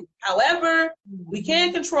want to do. However, we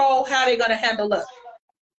can control how they're going to handle us.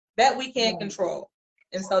 That we can't control.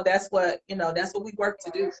 And so that's what we work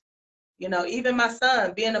to do. Even my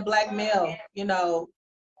son, being a black male,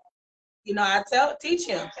 I teach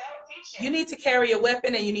him, you need to carry a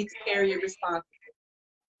weapon and you need to carry it responsibly.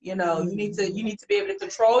 You need to be able to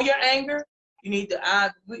control your anger. You need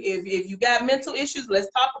to, if you got mental issues,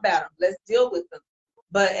 let's talk about them. Let's deal with them.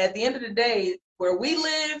 But at the end of the day, where we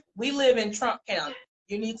live in Trump County.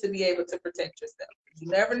 You need to be able to protect yourself. You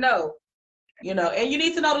never know, and you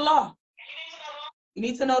need to know the law. You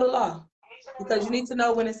need to know the law because you need to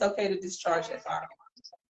know when it's okay to discharge that firearm.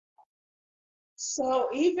 So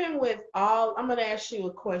even with all, I'm going to ask you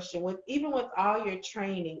a question. Even with all your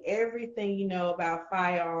training, everything you know about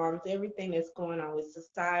firearms, everything that's going on with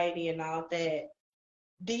society and all that,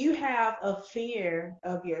 do you have a fear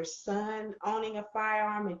of your son owning a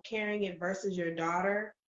firearm and carrying it versus your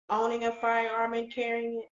daughter owning a firearm and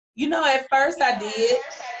carrying it? At first I did.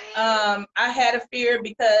 I had a fear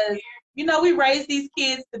because, we raise these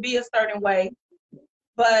kids to be a certain way.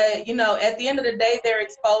 But, at the end of the day, they're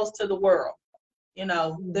exposed to the world.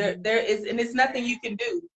 There is, and it's nothing you can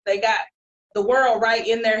do. They got the world right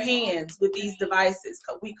in their hands with these devices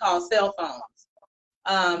we call cell phones.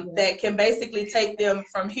 That can basically take them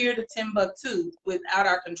from here to Timbuktu without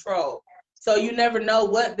our control. So you never know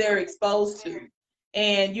what they're exposed to.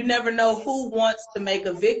 And you never know who wants to make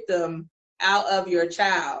a victim out of your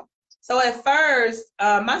child. So at first,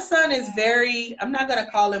 my son is I'm not going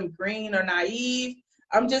to call him green or naive.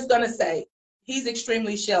 I'm just going to say he's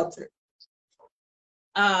extremely sheltered.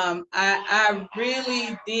 I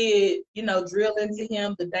really did, drill into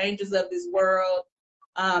him the dangers of this world.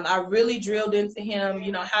 I really drilled into him,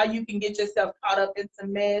 how you can get yourself caught up into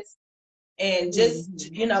mess. And just,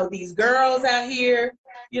 these girls out here,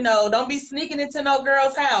 don't be sneaking into no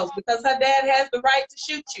girl's house because her dad has the right to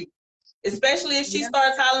shoot you, especially if she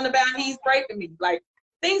starts hollering about he's raping me. Like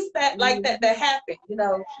things like that happen,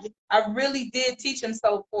 I really did teach him.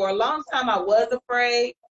 So for a long time, I was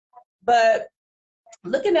afraid, but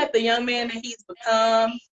looking at the young man that he's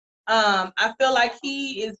become, I feel like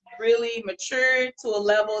he is really matured to a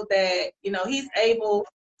level that, he's able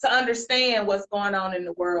to understand what's going on in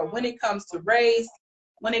the world when it comes to race,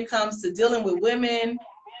 when it comes to dealing with women.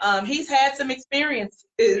 He's had some experiences,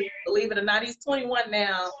 believe it or not. He's 21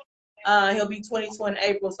 now. He'll be 22 in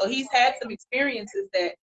April. So he's had some experiences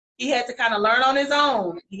that he had to kind of learn on his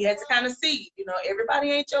own. He had to kind of see, everybody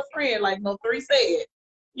ain't your friend, like No 3 said.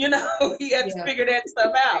 He had to figure that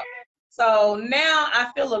stuff out. So now I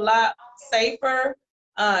feel a lot safer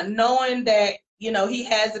knowing that, he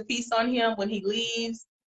has a piece on him when he leaves.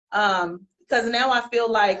 Because now I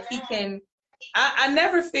feel like he can, I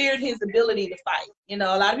never feared his ability to fight. A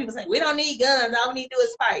lot of people say, we don't need guns, all we need to do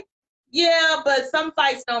is fight. Yeah, but some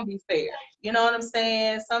fights don't be fair. You know what I'm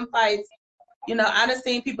saying? Some fights, I done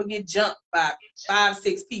seen people get jumped by 5,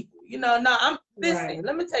 6 people. Listen,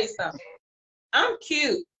 let me tell you something. I'm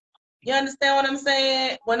cute. You understand what I'm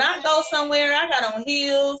saying? When I go somewhere, I got on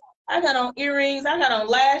heels, I got on earrings, I got on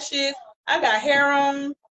lashes, I got hair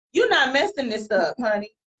on. You're not messing this up, honey.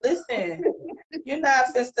 Listen, you're not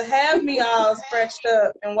supposed to have me all scratched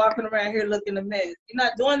up and walking around here looking a mess. You're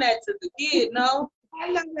not doing that to the kid, no.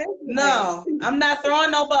 No, I'm not throwing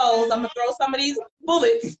no bows. I'm gonna throw some of these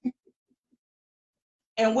bullets,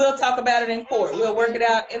 and we'll talk about it in court. We'll work it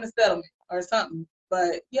out in a settlement or something.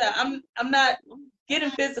 But yeah, I'm not getting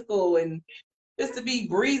physical and just to be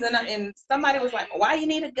breathing. And somebody was like, "Why you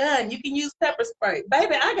need a gun? You can use pepper spray,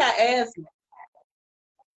 baby. I got asthma.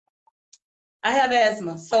 I have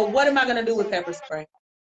asthma. So what am I gonna do with pepper spray?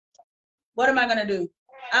 What am I gonna do?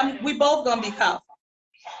 We both gonna be coughing.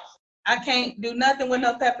 I can't do nothing with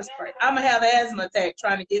no pepper spray. I'm gonna have an asthma attack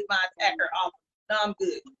trying to get my attacker off. No, I'm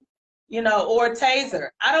good. Or a taser.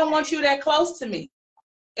 I don't want you that close to me.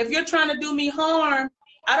 If you're trying to do me harm,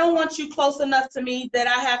 I don't want you close enough to me that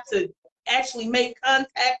I have to actually make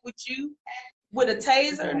contact with you with a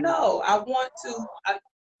taser. No, I want to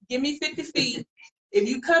give me 50 feet. If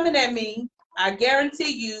you coming at me, I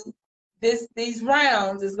guarantee you these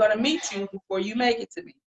rounds is gonna meet you before you make it to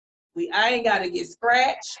me. I ain't gotta get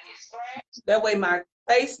scratched. That way my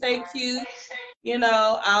face stay cute. You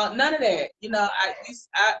know, none of that. You know,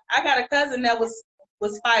 I got a cousin that was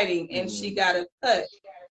fighting and she got a cut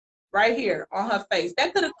right here on her face.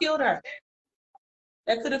 That could have killed her.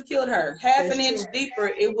 That could have killed her. Half an inch deeper,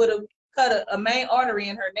 it would have cut a main artery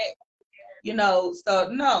in her neck. You know, so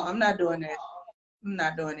no, I'm not doing that. I'm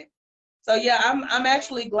not doing it. So yeah, I'm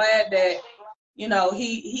actually glad that, you know,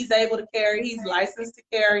 he's able to carry. He's licensed to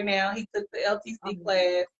carry now. He took the LTC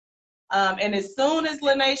class. And as soon as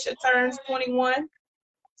Lanaisha turns 21,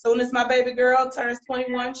 soon as my baby girl turns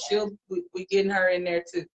 21, we getting her in there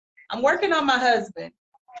too. I'm working on my husband.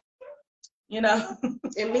 You know,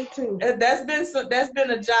 and me too. That's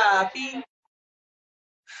been a job. He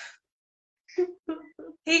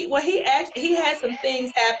had some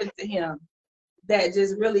things happen to him that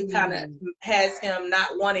just really kind of has him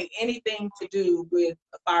not wanting anything to do with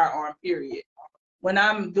a firearm, period. When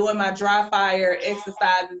I'm doing my dry fire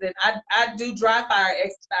exercises, and I do dry fire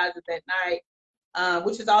exercises at night,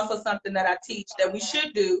 which is also something that I teach that we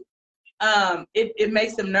should do. It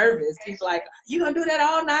makes him nervous. He's like, "You gonna do that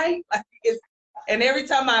all night?" Like, and every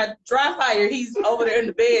time I dry fire, he's over there in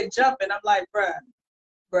the bed jumping. I'm like,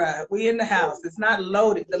 bruh, we in the house. It's not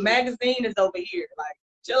loaded. The magazine is over here. Like,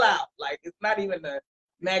 chill out. Like, it's not even the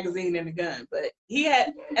magazine in the gun. But he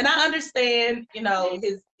had, and I understand, you know,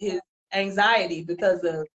 his anxiety because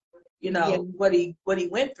of, you know, what he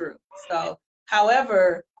went through. So,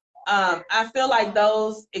 however, I feel like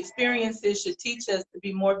those experiences should teach us to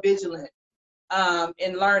be more vigilant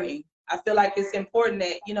in learning. I feel like it's important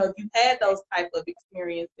that, you know, if you've had those type of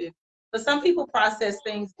experiences, but some people process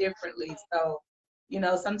things differently. So, you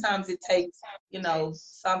know, sometimes it takes, you know,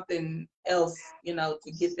 something else, you know,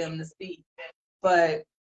 to get them to see. But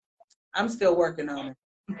I'm still working on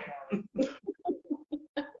it.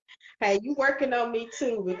 Hey, you working on me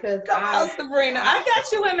too, because Come on, Sabrina. I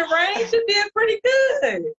got you in the range. You did pretty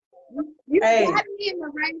good. You got me in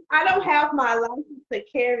the range. I don't have my license to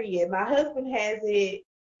carry it. My husband has it,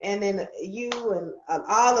 and then you and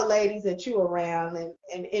all the ladies that you around,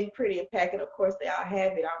 and in Pretty and Packin, of course, they all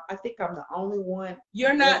have it. I think I'm the only one.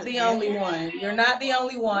 You're not the only one. You're not the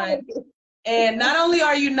only one. And not only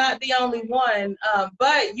are you not the only one,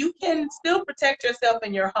 but you can still protect yourself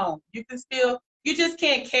in your home. You can still, you just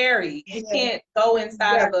can't carry. You can't go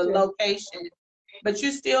inside of a location, but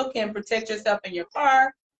you still can protect yourself in your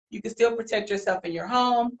car. You can still protect yourself in your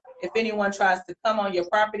home. If anyone tries to come on your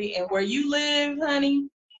property and where you live, honey,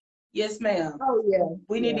 yes, ma'am. Oh, yeah.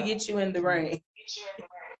 We need to get you in the ring.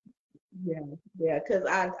 Yeah, because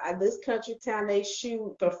I this country town, they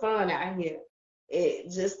shoot for fun out here.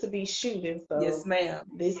 Just to be shooting. So yes, ma'am.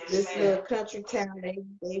 This little country town,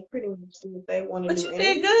 they pretty much do what they want to do. But you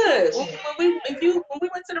did good. When we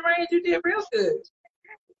went to the range, you did real good.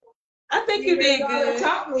 I think you did good.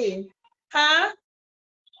 Taught me. Huh?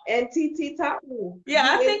 And TT taught me. Yeah,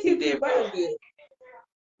 I think you did real good.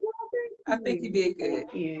 I think you did good.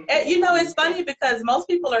 And, you know, it's funny because most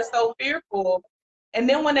people are so fearful, and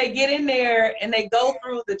then when they get in there and they go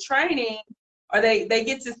through the training, or they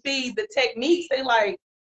get to see the techniques, they like,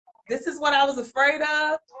 this is what I was afraid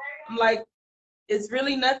of. I'm like, it's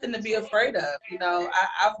really nothing to be afraid of. You know,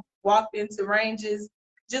 I've walked into ranges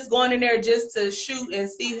just going in there just to shoot and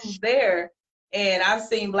see who's there. And I've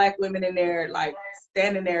seen Black women in there like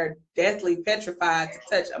standing there deathly petrified to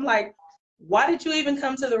touch. I'm like, why did you even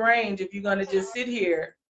come to the range if you're gonna just sit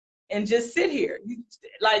here and just sit here? You,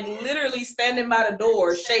 like, literally standing by the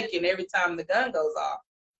door shaking every time the gun goes off.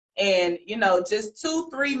 And, you know, just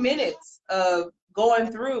 2-3 minutes of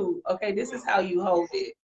going through, okay, this is how you hold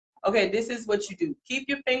it. Okay, this is what you do. Keep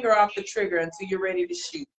your finger off the trigger until you're ready to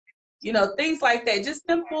shoot. You know, things like that, just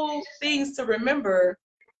simple things to remember.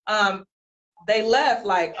 They left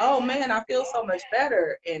like, oh man, I feel so much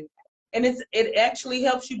better. And it actually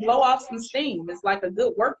helps you blow off some steam. It's like a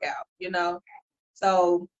good workout, you know?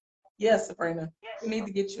 So, yes, Sabrina, we need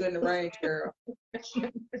to get you in the range, girl.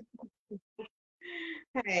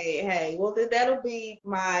 Hey, well, that'll be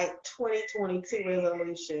my 2022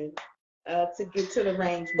 resolution, to get to the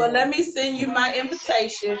range. But let me send you my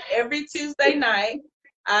invitation. Every Tuesday night,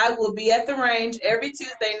 I will be at the range every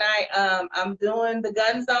Tuesday night. I'm doing the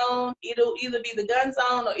gun zone. It'll either be the gun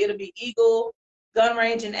zone or it'll be Eagle Gun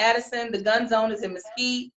Range in Addison. The gun zone is in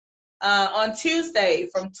Mesquite. On Tuesday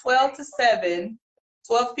from 12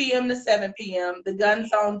 p.m. to 7 p.m., the gun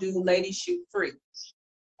zone do Ladies Shoot Free.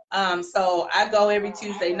 So I go every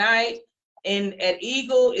Tuesday night, and at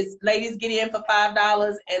Eagle, it's ladies get in for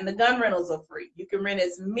 $5, and the gun rentals are free. You can rent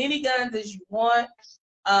as many guns as you want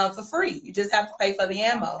for free. You just have to pay for the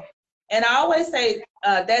ammo. And I always say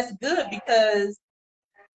that's good because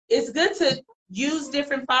it's good to use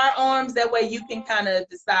different firearms. That way you can kind of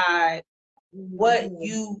decide what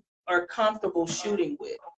you are comfortable shooting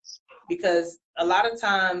with. Because a lot of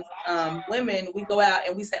times women, we go out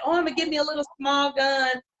and we say, oh, I'm going to give me a little small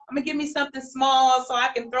gun. I'm going to give me something small so I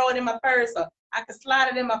can throw it in my purse or I can slide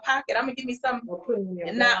it in my pocket. I'm going to give me something,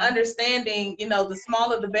 and not understanding, you know, the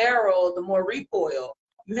smaller the barrel, the more recoil.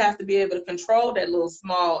 You have to be able to control that little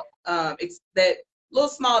small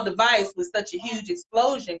device with such a huge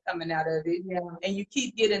explosion coming out of it. And you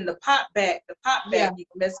keep getting the pop back. You can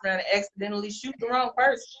mess around and accidentally shoot the wrong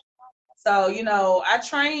person. So, you know, I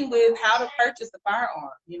train with how to purchase a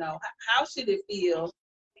firearm. You know, how should it feel?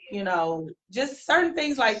 You know, just certain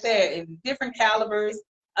things like that, and different calibers.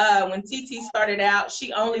 When TT started out,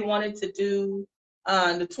 she only wanted to do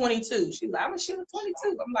the 22. She's like, I'm gonna shoot a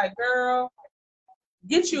 22. I'm like, girl,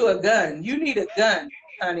 get you a gun. You need a gun,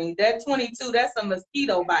 honey. That 22, that's a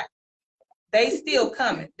mosquito bite. They still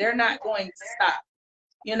coming. They're not going to stop.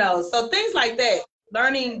 You know, so things like that.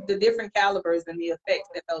 Learning the different calibers and the effects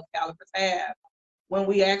that those calibers have when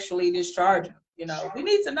we actually discharge them. You know, we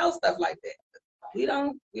need to know stuff like that. We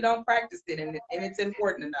don't practice it, and it's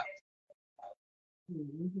important to know.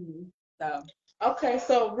 So. Okay,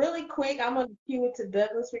 so really quick, I'm gonna cue it to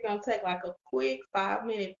Douglas. We're gonna take like a quick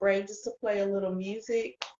 5-minute break just to play a little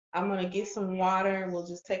music. I'm gonna get some water and we'll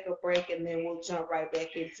just take a break and then we'll jump right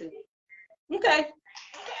back into it. Okay.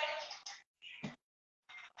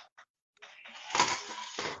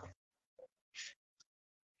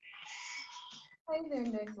 Hey there,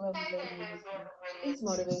 Next Level Ladies. It's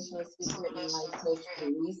motivational speaker and life coach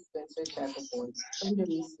Denise Spencer Shackelford from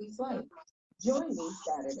Denise Speaks Life. Join me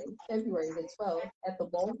Saturday, February the 12th at the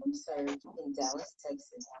Ballroom Surge in Dallas,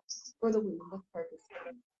 Texas for the Women with Purpose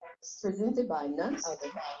Event, presented by none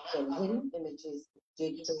other than Hidden Images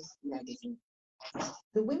Digital Magazine.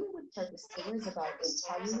 The Women with Purpose Tour is about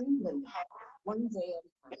empowering women one day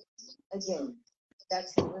at a time. Again,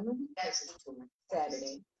 that's the Women with Purpose Tour,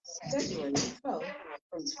 Saturday, February 12th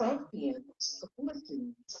from 12 p.m. to 4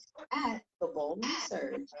 p.m. at the Ballroom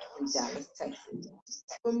Surge in Dallas, Texas.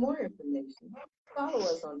 For more information, follow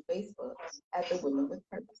us on Facebook at the Women with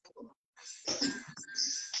Purpose Tour.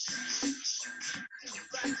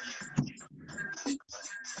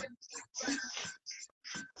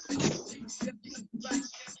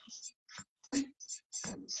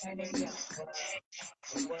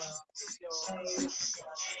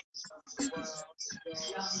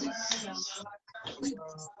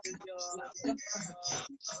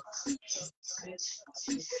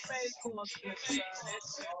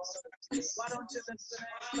 Why don't you listen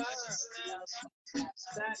and learn?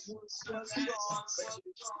 That was just wrong, but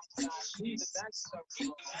you need that stuff.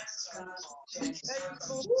 I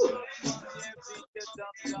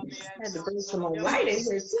had to bring some more light in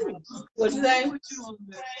here too. What'd you say? I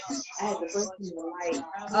had to bring some more light.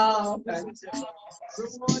 Oh, okay.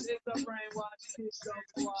 Reward is a brainwash, keep going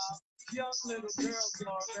wild. Young little girls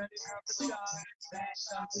already have a child. That's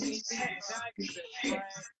something now you can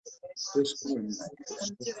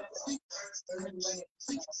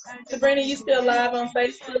Sabrina, you still live on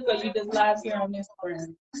Facebook or you just live here on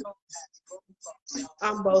Instagram?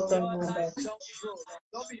 I'm both of them.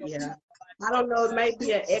 Yeah. I don't know, it may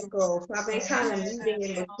be an echo. So I've been kind of muting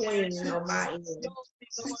in between on my end.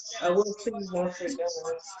 We'll see once it goes.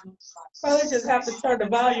 Probably just have to turn the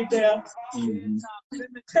volume down.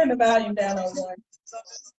 Turn the volume down on one.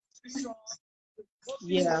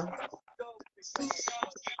 Yeah.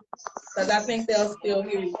 Because I think they'll still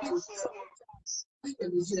hear you too.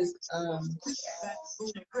 It was just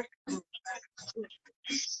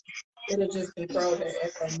it'll just control the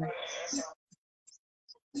echo.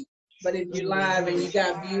 But if you're live and you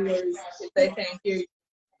got viewers, if they can't hear you,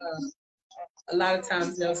 a lot of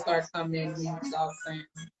times they'll start coming in without saying.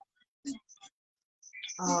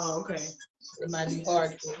 Oh, okay. It might be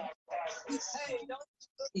hard to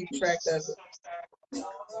keep track of it.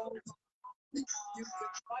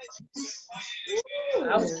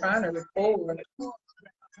 I was trying to record.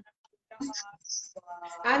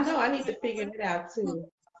 I know, I need to figure it out too.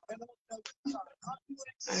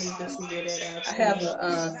 I need to figure that out too. I have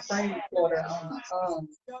a screen recorder on my phone.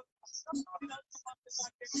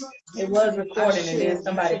 It was recording and then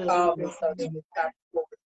somebody called me, so then it stopped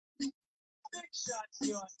recording.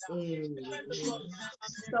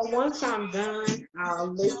 So once I'm done,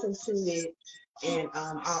 I'll listen to it and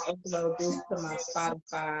I'll upload this to my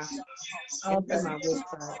Spotify and to my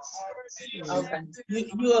website. Okay. You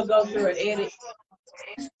will go through and edit?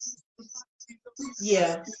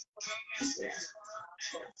 Yeah.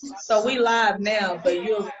 So we live now, but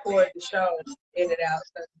you'll record the show and edit out.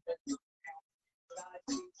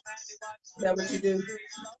 Is that what you do?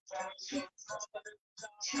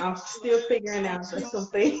 I'm still figuring out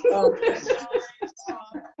something. Okay.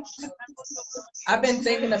 I've been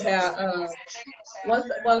thinking about my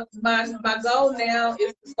goal now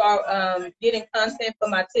is to start getting content for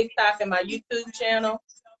my TikTok and my YouTube channel.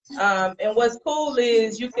 And what's cool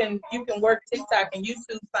is you can work TikTok and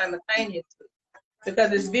YouTube simultaneously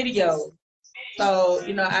because it's video. So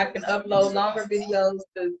I can upload longer videos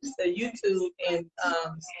to YouTube and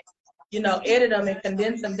edit them and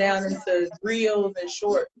condense them down into reels and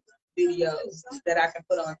short videos that I can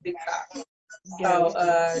put on TikTok. So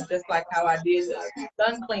just like how I did the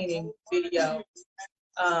gun cleaning video,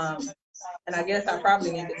 and I guess I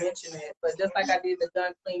probably need to mention it, but just like I did the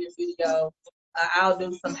gun cleaning video, I'll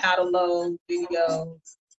do some how to load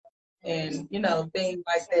videos and things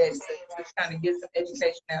like that to kind of get some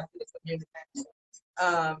education out to the community.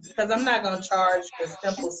 Because I'm not gonna charge for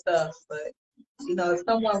simple stuff, but if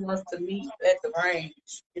someone wants to meet at the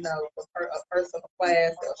range, for a personal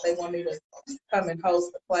class, or if they want me to come and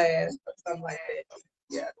host a class or something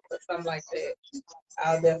like that,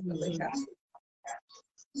 I'll definitely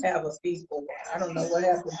have a fee for it. I don't know what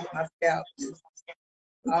happened to my scalp.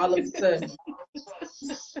 All of a sudden,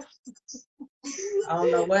 I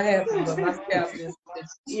don't know what happened, but my scalp is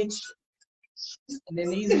itchy. And then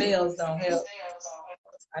these nails don't help.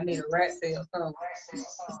 I need a rat tail comb.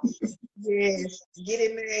 Yes, get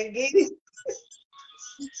in there and get it.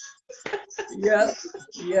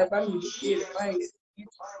 Yep, I need to get it right.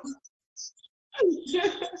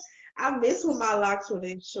 I miss when my locks were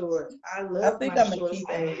this short. I love think my I'm gonna short keep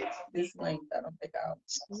fades. this length. I don't think I'll.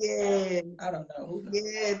 Yeah, I don't know.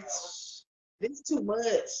 yeah, it's too much.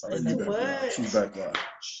 It's too much. She's back live.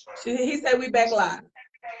 He said we back live.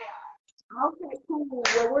 Okay, cool.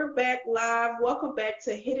 Well, we're back live. Welcome back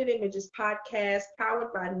to Hidden Images podcast,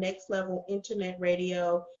 powered by Next Level Internet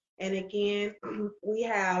Radio. And again, we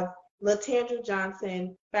have Latandra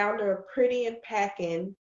Johnson, founder of Pretty N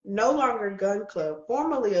Packin, no longer gun club,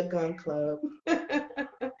 formerly a gun club.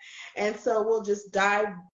 And so we'll just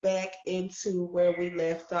dive back into where we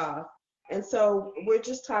left off. And so we're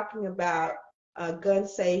just talking about gun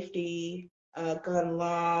safety, gun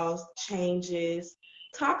laws, changes.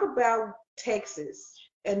 Talk about Texas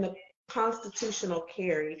and the constitutional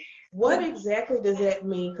carry. What exactly does that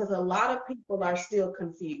mean? Because a lot of people are still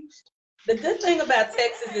confused. The good thing about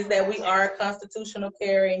Texas is that we are a constitutional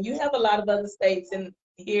carry, and you have a lot of other states in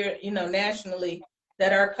here, nationally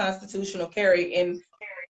that are constitutional carry. And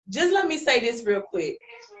just let me say this real quick.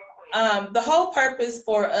 The whole purpose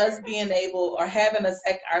for us being able or having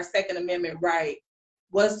our Second Amendment right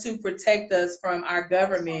was to protect us from our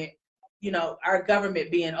government, our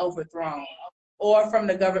government being overthrown, or from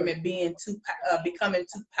the government being becoming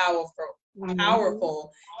too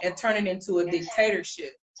powerful and turning into a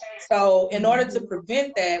dictatorship. So in order to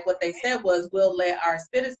prevent that, what they said was, we'll let our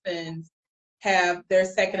citizens have their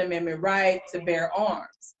Second Amendment right to bear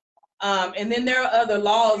arms. And then there are other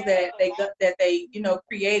laws that they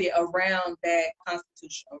created around that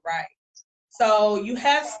constitutional right. So you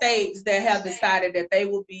have states that have decided that they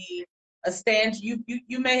will be a stand.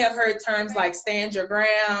 You may have heard terms like stand your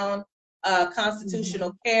ground,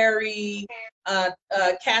 constitutional carry,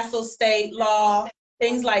 castle state law,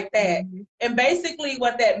 things like that. And basically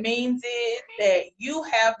what that means is that you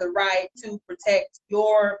have the right to protect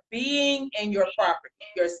your being and your property,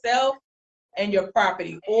 yourself and your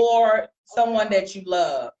property, or someone that you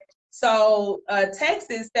love. So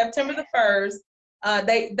Texas, September the 1st,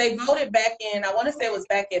 they voted back in, I want to say it was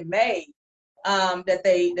back in May, that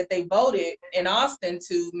they voted in Austin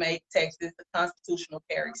to make Texas a constitutional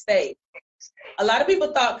carry state. A lot of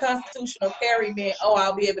people thought constitutional carry meant, oh,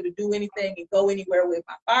 I'll be able to do anything and go anywhere with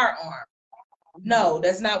my firearm. No,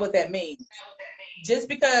 that's not what that means. Just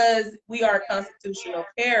because we are a constitutional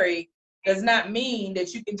carry does not mean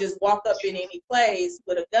that you can just walk up in any place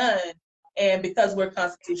with a gun and because we're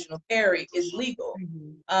constitutional carry is legal.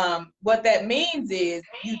 What that means is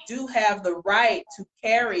you do have the right to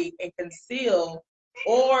carry and conceal,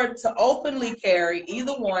 or to openly carry,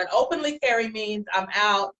 either one. Openly carry means I'm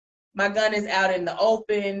out, my gun is out in the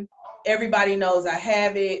open, everybody knows I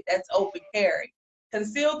have it, that's open carry.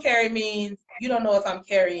 Concealed carry means you don't know if I'm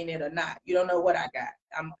carrying it or not. You don't know what I got.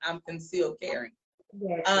 I'm concealed carrying.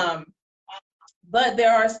 But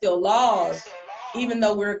there are still laws, even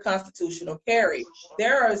though we're a constitutional carry.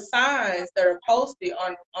 There are signs that are posted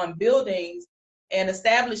on buildings and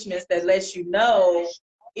establishments that lets you know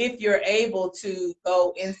if you're able to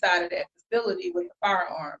go inside of that facility with a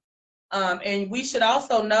firearm. And we should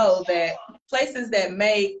also know that places that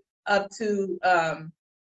make up to, I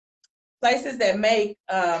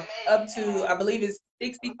believe it's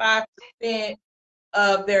 65%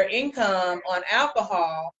 of their income on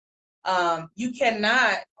alcohol, you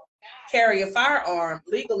cannot carry a firearm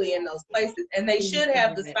legally in those places, and they should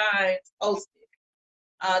have the signs posted.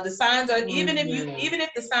 The signs are even if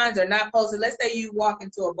the signs are not posted. Let's say you walk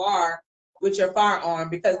into a bar with your firearm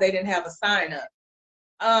because they didn't have a sign up,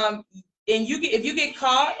 and if you get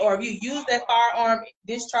caught or if you use that firearm,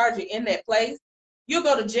 discharge it in that place, you'll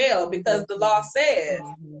go to jail because the law says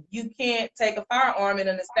you can't take a firearm in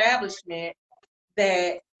an establishment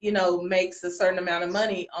that makes a certain amount of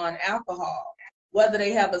money on alcohol, whether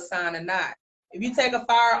they have a sign or not. If you take a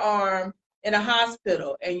firearm in a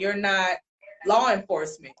hospital and you're not law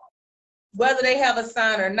enforcement, whether they have a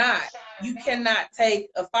sign or not, you cannot take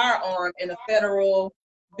a firearm in a federal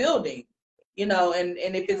building, and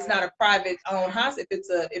if it's not a private owned hospital,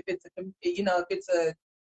 if it's a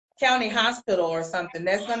county hospital or something,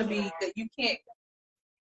 that's going to be that you can't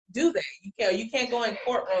do that. You can't go in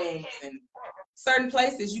courtrooms and certain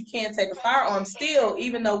places. You can't take a firearm still,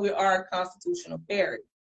 even though we are constitutional carry.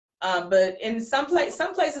 But in some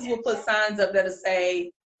places will put signs up that'll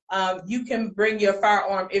say you can bring your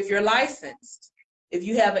firearm if you're licensed. If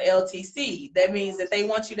you have an LTC, that means that they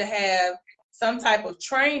want you to have some type of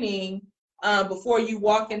training before you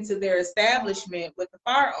walk into their establishment with the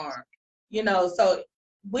firearm. So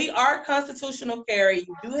we are constitutional carry.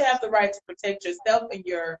 You do have the right to protect yourself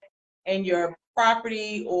and your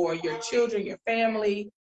property or your children, your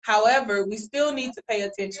family. However, we still need to pay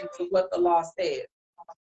attention to what the law says.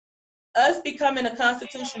 Us becoming a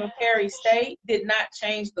constitutional carry state did not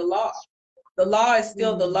change the law. The law is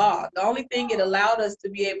still the law. The only thing it allowed us to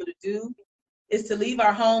be able to do is to leave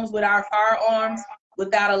our homes with our firearms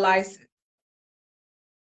without a license,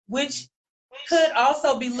 which could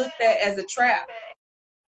also be looked at as a trap.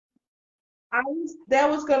 That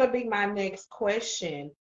was going to be my next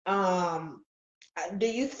question. Do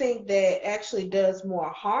you think that actually does more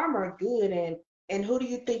harm or good, and who do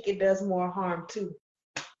you think it does more harm to?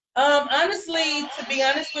 Honestly, to be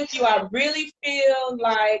honest with you, I really feel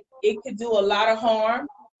like it could do a lot of harm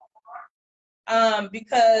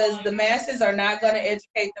because the masses are not going to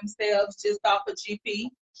educate themselves just off of GP.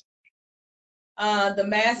 The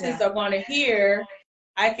masses are going to hear,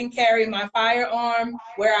 I can carry my firearm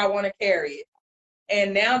where I want to carry it.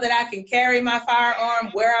 And now that I can carry my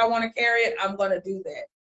firearm where I want to carry it, I'm going to do that.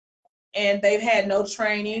 And they've had no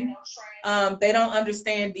training. They don't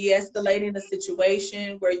understand de-escalating the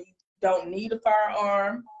situation where you don't need a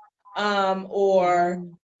firearm,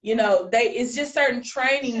 it's just certain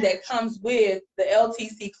training that comes with the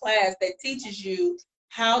LTC class that teaches you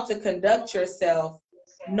how to conduct yourself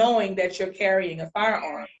knowing that you're carrying a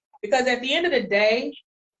firearm. Because at the end of the day,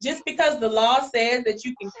 just because the law says that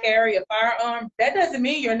you can carry a firearm, that doesn't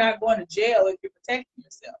mean you're not going to jail if you're protecting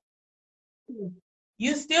yourself.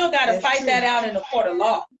 You still got to fight that out in the court of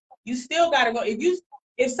law. You still got to go.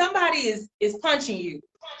 If somebody is punching you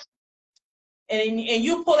and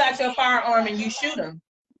you pull out your firearm and you shoot them,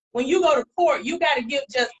 when you go to court, you got to give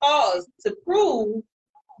just cause to prove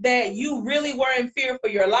that you really were in fear for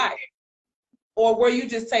your life, or were you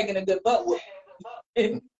just taking a good butt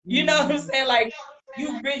whooping? You know what I'm saying? Like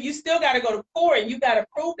you still got to go to court and you got to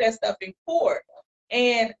prove that stuff in court.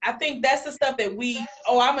 And I think that's the stuff that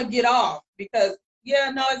I'm gonna get off because.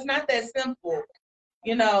 Yeah, no, it's not that simple.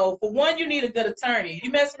 For one, you need a good attorney.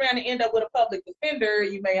 You mess around and end up with a public defender,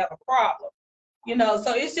 you may have a problem.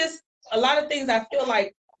 So it's just a lot of things I feel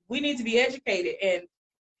like we need to be educated. And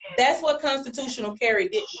that's what constitutional carry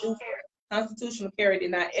didn't do for us. Constitutional carry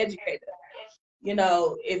did not educate us.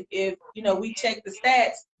 If we check the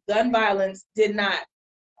stats, gun violence did not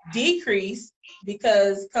decrease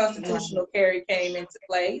because constitutional carry came into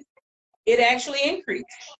place. It actually increased,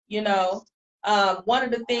 one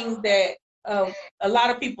of the things that a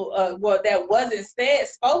lot of people, that wasn't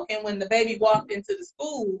spoken when the baby walked into the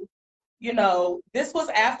school, this was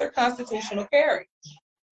after constitutional carry.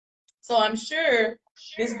 So I'm sure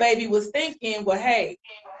this baby was thinking, well, hey,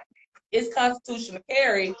 it's constitutional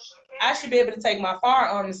carry. I should be able to take my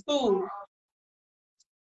firearm to school.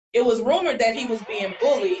 It was rumored that he was being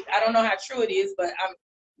bullied. I don't know how true it is, but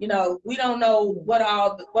we don't know what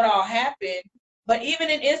all happened. But even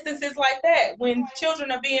in instances like that, when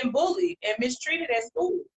children are being bullied and mistreated at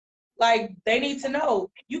school, like they need to know,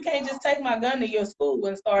 you can't just take my gun to your school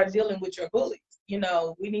and start dealing with your bullies.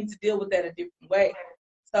 We need to deal with that a different way.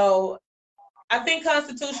 So I think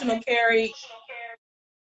constitutional carry,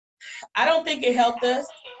 I don't think it helped us.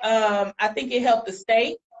 I think it helped the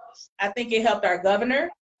state. I think it helped our governor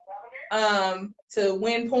to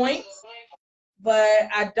win points. But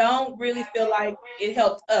I don't really feel like it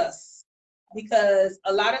helped us. Because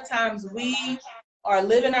a lot of times we are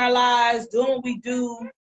living our lives, doing what we do.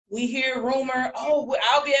 We hear rumor, oh,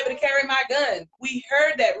 I'll be able to carry my gun. We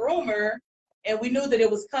heard that rumor and we knew that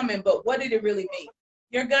it was coming, but what did it really mean?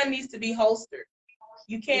 Your gun needs to be holstered.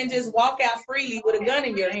 You can't just walk out freely with a gun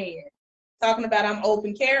in your hand, talking about I'm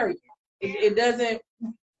open carrying. It doesn't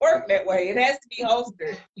work that way. It has to be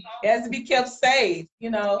holstered. It has to be kept safe, you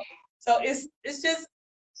know. So it's just,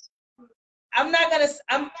 I'm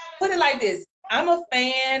put it like this. I'm a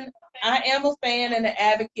fan. I am a fan and an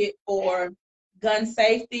advocate for gun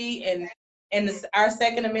safety and our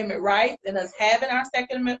Second Amendment rights and us having our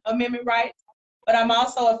Second Amendment rights. But I'm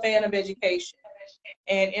also a fan of education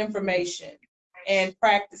and information and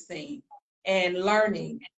practicing and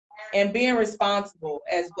learning and being responsible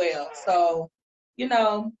as well. So, you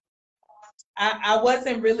know, I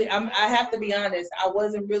wasn't really, I have to be honest, I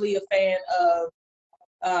wasn't really a fan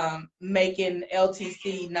of making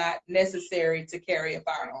LTC not necessary to carry a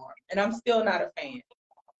firearm. And I'm still not a fan.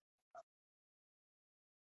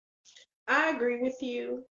 I agree with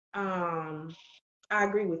you. I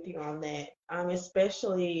agree with you on that,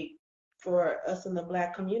 especially for us in the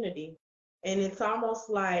Black community. And it's almost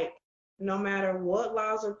like no matter what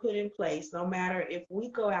laws are put in place, no matter if we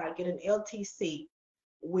go out and get an LTC,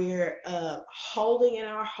 we're holding in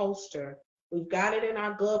our holster, we've got it in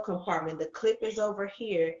our glove compartment, the clip is over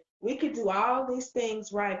here. We could do all these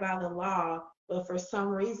things right by the law, but for some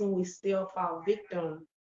reason we still fall victim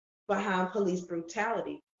behind police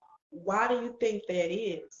brutality. Why do you think that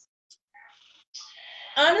is?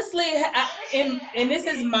 Honestly, and this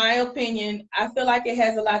is my opinion, I feel like it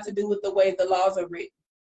has a lot to do with the way the laws are written.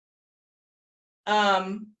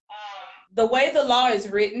 The way the law is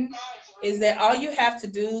written is that all you have to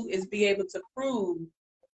do is be able to prove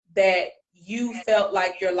that you felt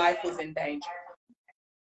like your life was in danger.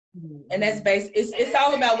 And that's it's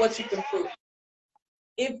all about what you can prove.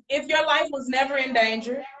 If your life was never in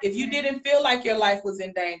danger, if you didn't feel like your life was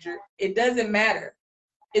in danger, it doesn't matter.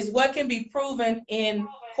 It's what can be proven in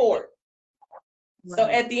court. Right. So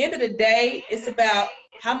at the end of the day, it's about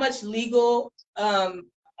how much legal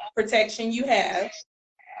protection you have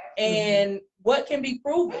and what can be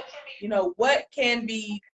proven. You know, what can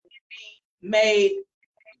be made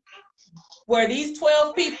where these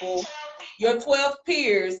 12 people, your 12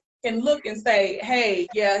 peers, can look and say, hey,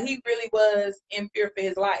 yeah, he really was in fear for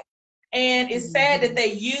his life. And it's sad that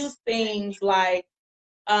they use things like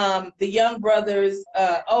the young brothers,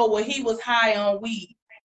 oh, well, he was high on weed.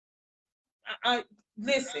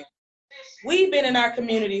 Listen, we've been in our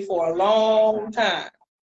community for a long time,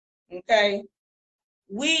 okay?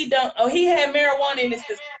 We don't, oh, he had marijuana in his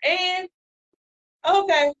system, and,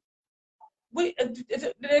 okay,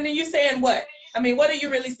 then you saying what? I mean, what are you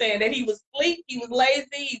really saying? That he was asleep, he was lazy,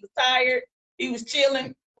 he was tired, he was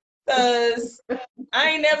chilling? Because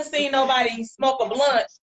I ain't never seen nobody smoke a blunt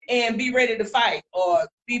and be ready to fight or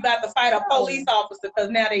be about to fight a police officer because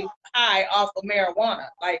now they high off of marijuana.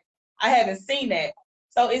 Like, I haven't seen that.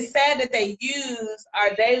 So it's sad that they use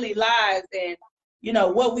our daily lives and, you know,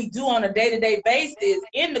 what we do on a day-to-day basis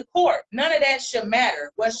in the court. None of that should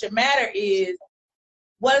matter. What should matter is,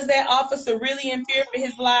 was that officer really in fear for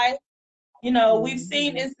his life? You know, we've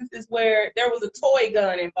seen instances where there was a toy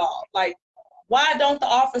gun involved. Like, why don't the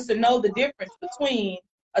officer know the difference between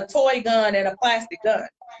a toy gun and a plastic gun?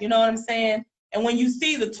 You know what I'm saying? And when you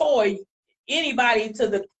see the toy, anybody to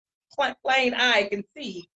the plain eye can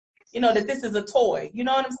see, you know, that this is a toy. You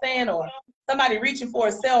know what I'm saying? Or somebody reaching for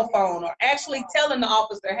a cell phone or actually telling the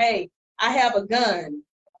officer, hey, I have a gun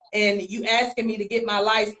and you asking me to get my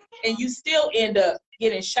license, and you still end up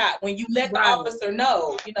getting shot when you let the officer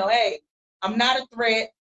know, you know, hey, I'm not a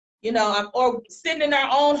threat. You know, or sitting in our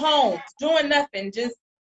own homes, doing nothing, just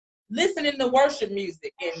listening to worship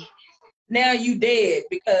music, and now you dead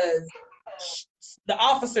because the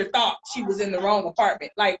officer thought she was in the wrong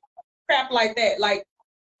apartment. Like, crap like that. Like,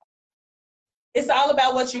 it's all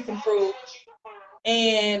about what you can prove.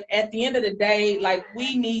 And at the end of the day, like,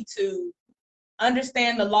 we need to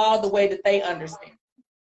understand the law the way that they understand,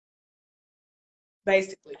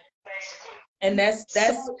 basically. And that's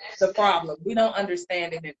the problem. We don't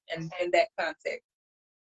understand it in that context.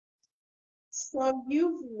 So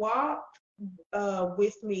you've walked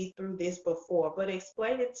with me through this before, but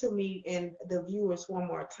explain it to me and the viewers one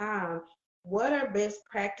more time. What are best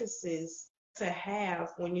practices to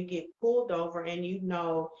have when you get pulled over and you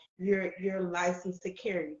know you're licensed to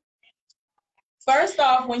carry? First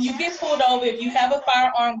off, when you get pulled over, if you have a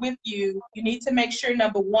firearm with you, you need to make sure,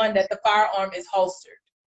 number one, that the firearm is holstered.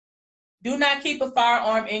 Do not keep a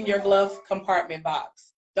firearm in your glove compartment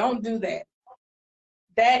box. Don't do that.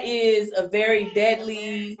 That is a very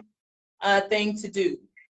deadly thing to do.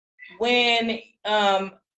 when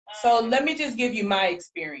so let me just give you my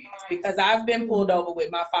experience, because I've been pulled over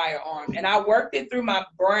with my firearm, and I worked it through my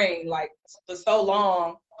brain like for so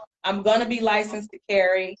long. I'm gonna be licensed to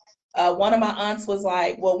carry. One of my aunts was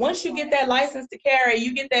like, well, once you get that license to carry,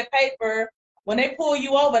 you get that paper, when they pull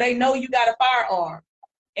you over, they know you got a firearm.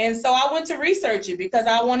 And so I went to research it because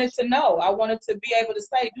I wanted to know. I wanted to be able to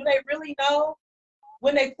say, do they really know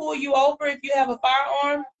when they pull you over if you have a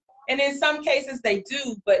firearm? And in some cases they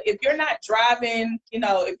do, but if you're not driving, you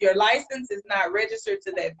know, if your license is not registered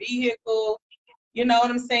to that vehicle, you know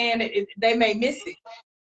what I'm saying, they may miss it.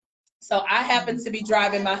 So I happen to be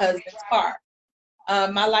driving my husband's car.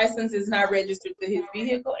 My license is not registered to his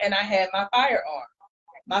vehicle, and I had my firearm.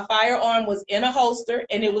 My firearm was in a holster,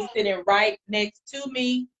 and it was sitting right next to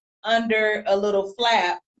me under a little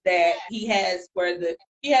flap that he has, where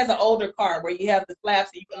he has an older car where you have the flap,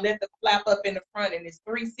 so you can lift the flap up in the front, and it's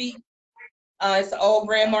 3 seats. It's an old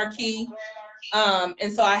Grand Marquis.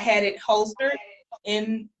 And so I had it holstered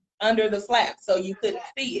in under the flap so you couldn't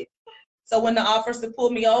see it. So when the officer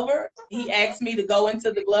pulled me over, he asked me to go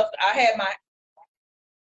into the glove. I had my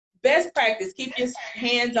best practice, keep your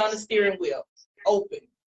hands on the steering wheel open.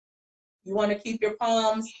 You want to keep your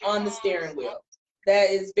palms on the steering wheel.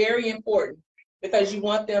 That is very important because you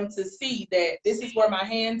want them to see that this is where my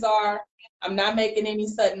hands are. I'm not making any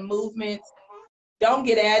sudden movements. Don't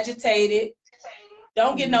get agitated.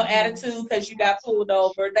 Don't get no attitude because you got pulled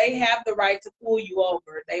over. They have the right to pull you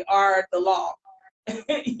over. They are the law.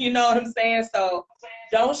 You know what I'm saying? So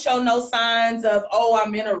don't show no signs of, oh,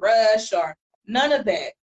 I'm in a rush or none of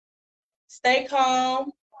that. Stay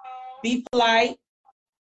calm, be polite.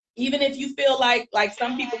 Even if you feel like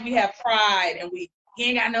some people, we have pride and we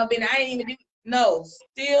ain't got no business, I ain't even do. No,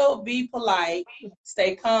 still be polite,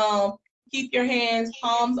 stay calm, keep your hands,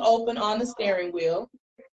 palms open on the steering wheel.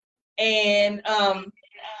 And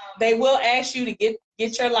they will ask you to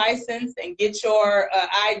get your license and get your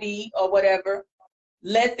ID or whatever.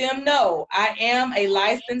 Let them know I am a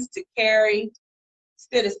licensed to carry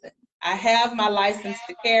citizen. I have my license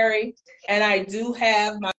to carry, and I do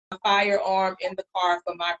have my firearm in the car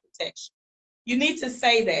for my protection. You need to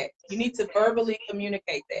say that. You need to verbally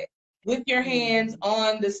communicate that with your hands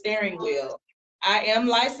on the steering wheel. I am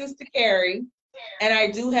licensed to carry, and I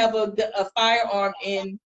do have a firearm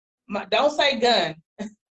in my, don't say gun,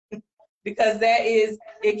 because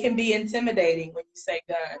it can be intimidating when you say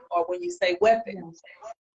gun or when you say weapon.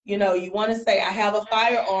 You know, you want to say, I have a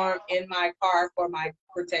firearm in my car for my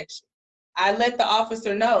protection. I let the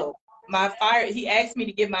officer know he asked me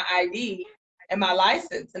to give my ID and my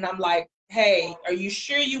license. And I'm like, hey, are you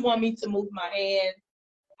sure you want me to move my hand?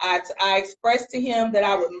 I expressed to him that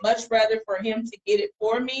I would much rather for him to get it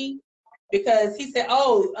for me, because he said,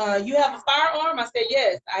 oh, you have a firearm? I said,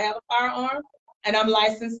 yes, I have a firearm and I'm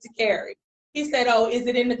licensed to carry. He said, oh, is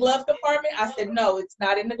it in the glove compartment? I said, no, it's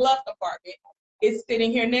not in the glove compartment. It's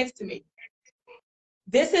sitting here next to me.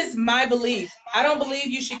 This is my belief. I don't believe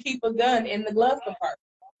you should keep a gun in the glove compartment.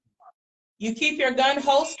 You keep your gun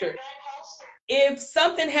holstered. If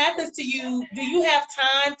something happens to you, do you have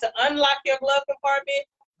time to unlock your glove compartment,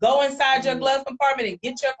 go inside your glove compartment and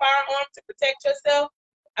get your firearm to protect yourself?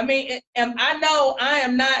 I mean, I know I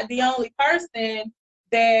am not the only person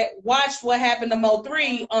that watched what happened to Mo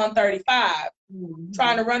 3 on 35,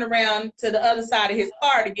 trying to run around to the other side of his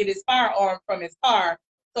car to get his firearm from his car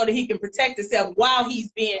so that he can protect himself while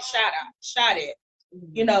he's being shot at.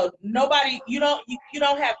 You know, you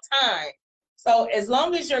don't have time. So as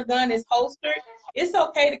long as your gun is holstered, it's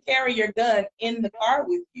okay to carry your gun in the car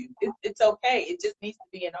with you. It's okay. It just needs to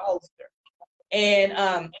be in a holster.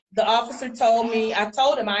 And the officer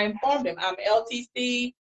I informed him, I'm an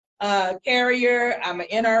LTC carrier, I'm an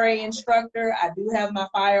NRA instructor, I do have my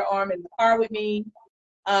firearm in the car with me.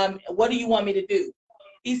 What do you want me to do?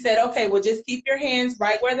 He said, okay, well, just keep your hands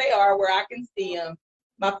right where they are, where I can see them.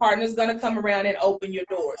 My partner's gonna come around and open your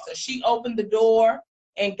door. So she opened the door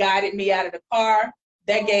and guided me out of the car.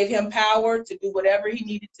 That gave him power to do whatever he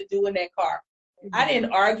needed to do in that car. I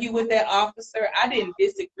didn't argue with that officer. I didn't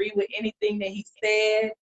disagree with anything that he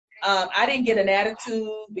said. I didn't get an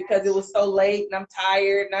attitude because it was so late and I'm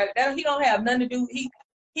tired. And he don't have nothing to do.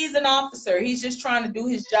 He's an officer. He's just trying to do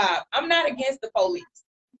his job. I'm not against the police.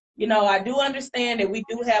 You know, I do understand that we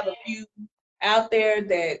do have a few out there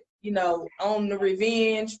that, you know, on the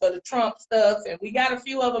revenge for the Trump stuff. And we got a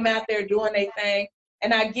few of them out there doing their thing.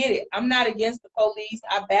 And I get it. I'm not against the police.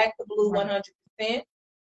 I back the blue 100%.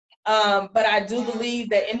 But I do believe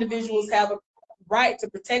that individuals have a right to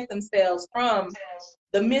protect themselves from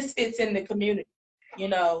the misfits in the community. You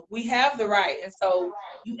know, we have the right. And so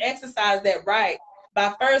you exercise that right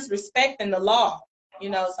by first respecting the law. you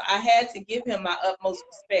know, so I had to give him my utmost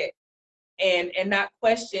respect and not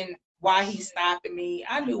question why he's stopping me.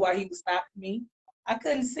 I knew why he was stopping me. I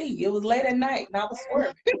couldn't see. It was late at night and I was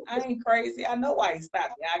swerving. I ain't crazy. I know why he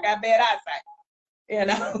stopped me. I got bad eyesight, you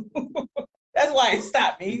know. That's why he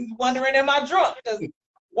stopped me. He's wondering, am I drunk? Because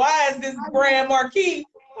why is this Grand Marquis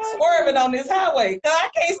swerving on this highway? Because I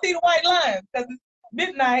can't see the white lines because it's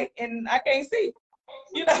midnight and I can't see,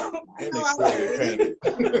 you know.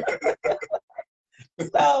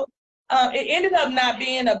 So it ended up not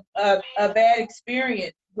being a bad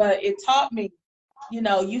experience, but it taught me, you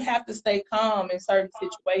know, you have to stay calm in certain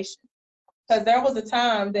situations. Because there was a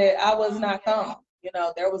time that I was not calm. You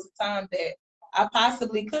know, there was a time that I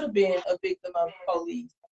possibly could have been a victim of the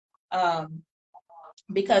police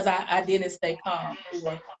because I didn't stay calm.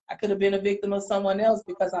 Or I could have been a victim of someone else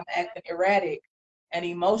because I'm acting erratic and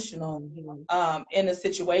emotional in a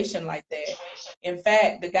situation like that. In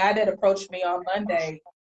fact, the guy that approached me on Monday,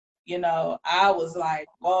 you know, I was like,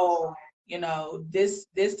 whoa, you know, this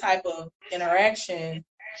type of interaction,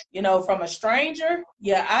 you know, from a stranger,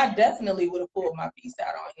 yeah, I definitely would have pulled my piece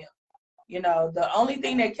out on him. You know, the only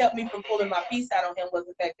thing that kept me from pulling my piece out on him was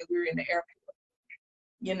the fact that we were in the airport,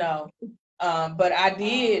 you know. But I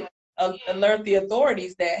did alert the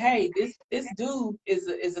authorities that, hey, this dude is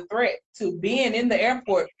a threat to being in the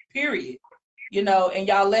airport, period. You know, and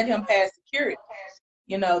y'all let him pass security.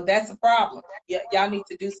 You know, that's a problem. Y'all need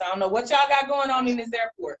to do something. I don't know what y'all got going on in this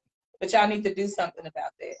airport, but y'all need to do something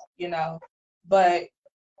about that, you know. But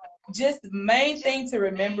just the main thing to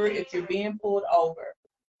remember if you're being pulled over,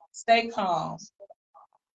 stay calm.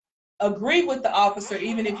 Agree with the officer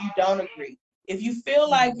even if you don't agree. If you feel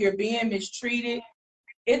like you're being mistreated,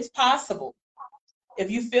 it's possible.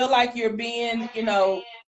 If you feel like you're being, you know,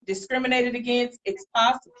 discriminated against, it's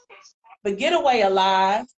possible. But get away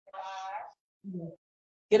alive.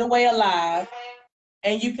 Get away alive,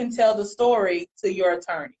 and you can tell the story to your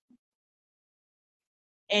attorney.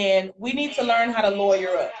 And we need to learn how to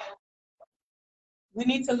lawyer up. We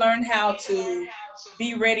need to learn how to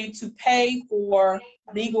be ready to pay for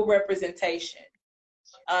legal representation.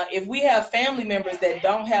 If we have family members that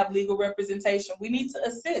don't have legal representation, we need to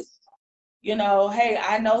assist. You know, hey,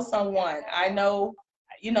 I know someone. I know,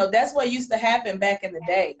 you know, that's what used to happen back in the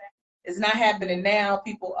day. It's not happening now.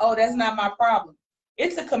 People, oh, that's not my problem.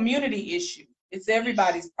 It's a community issue. It's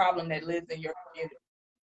everybody's problem that lives in your community,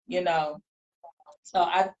 you know. So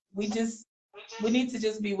we need to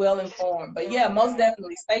just be well informed. But yeah, most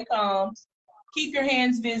definitely stay calm, keep your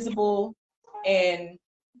hands visible, and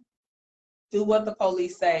do what the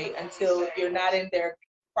police say until you're not in their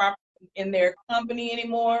company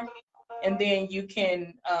anymore, and then you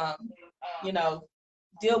can you know,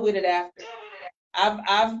 deal with it after.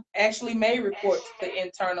 I've actually made reports to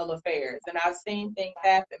internal affairs, and I've seen things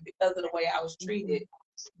happen because of the way I was treated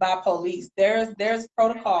by police. There's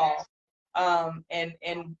protocol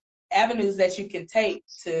and avenues that you can take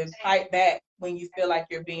to fight back when you feel like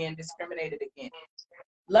you're being discriminated against.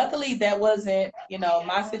 Luckily, that wasn't, you know,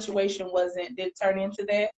 my situation didn't turn into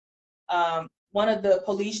that. One of the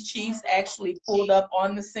police chiefs actually pulled up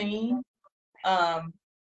on the scene.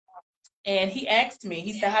 And he asked me,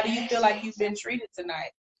 he said, how do you feel like you've been treated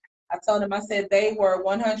tonight? I told him, I said, they were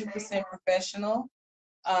 100% professional.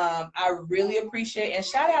 I really appreciate, and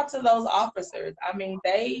shout out to those officers. I mean,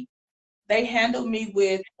 they handled me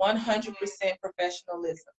with 100%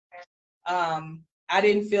 professionalism. I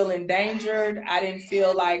didn't feel endangered. I didn't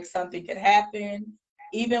feel like something could happen.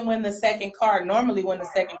 Even when the second car, normally when the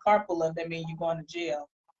second car pull up, that means you're going to jail.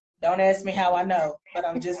 Don't ask me how I know, but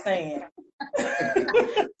I'm just saying.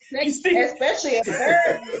 Especially if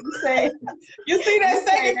you see that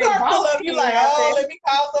second car pull up, you're like, oh, let me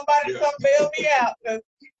call somebody to come bail me out.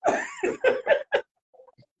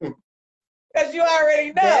 Because you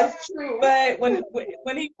already know. That's true. But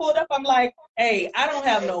when he pulled up, I'm like, hey, I don't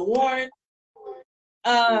have no warrant.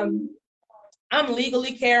 I'm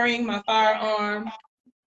legally carrying my firearm.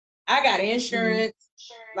 I got insurance.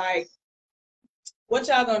 Like, what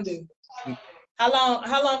y'all gonna do? How long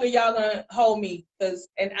are y'all gonna hold me?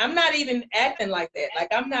 And I'm not even acting like that. Like,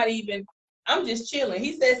 I'm just chilling.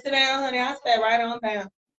 He said, sit down, honey. I sat right on down.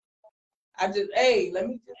 Hey,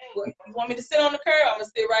 you want me to sit on the curb? I'm gonna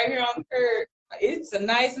sit right here on the curb. It's a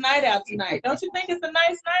nice night out tonight. Don't you think it's a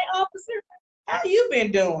nice night, officer? How you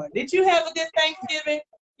been doing? Did you have a good Thanksgiving?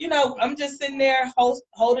 You know, I'm just sitting there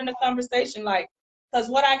holding a conversation, like, because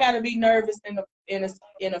what I gotta be nervous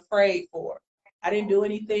and afraid for? I didn't do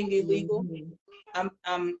anything illegal.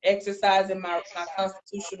 I'm exercising my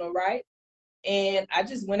constitutional right, and I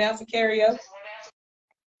just went out to karaoke.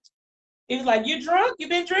 He was like, "You drunk? You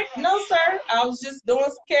been drinking?" No, sir. I was just doing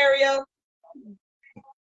some karaoke.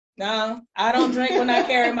 No, I don't drink when I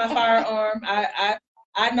carry my firearm.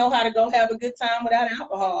 I know how to go have a good time without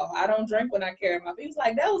alcohol. I don't drink when I carry my. He was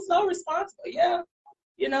like, that was so responsible. Yeah,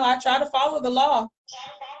 you know, I try to follow the law.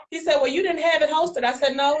 He said, well, you didn't have it holstered. I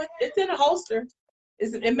said, no, it's in a holster.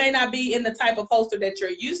 It may not be in the type of holster that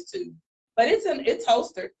you're used to, but it's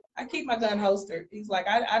holstered. I keep my gun holstered. He's like,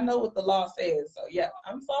 I know what the law says. So yeah,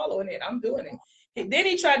 I'm following it. I'm doing it. Then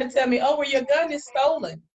he tried to tell me, oh, well, your gun is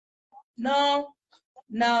stolen.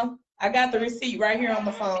 No, I got the receipt right here on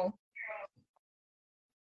my phone.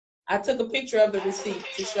 I took a picture of the receipt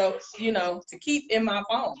to show, you know, to keep in my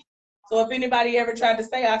phone. So if anybody ever tried to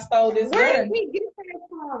say I stole this Where gun. did he get that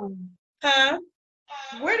from? Huh?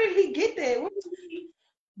 Where did he get that?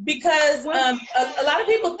 Because a lot of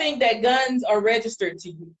people think that guns are registered to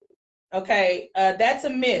you. Okay, that's a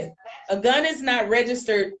myth. A gun is not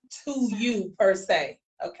registered to you per se.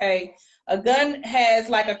 Okay, a gun has,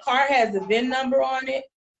 like a car has a VIN number on it.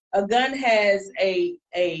 A gun has a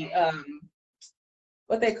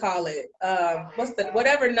what they call it,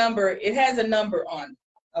 whatever number, it has a number on it.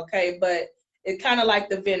 Okay, but it's kind of like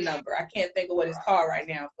the VIN number. I can't think of what it's called right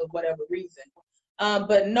now for whatever reason.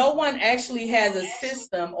 But no one actually has a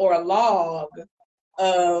system or a log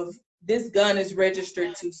of this gun is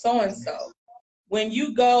registered to so-and-so. When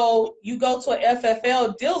you go to a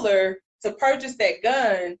FFL dealer to purchase that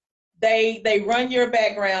gun, they run your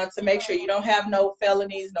background to make sure you don't have no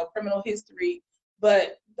felonies, no criminal history.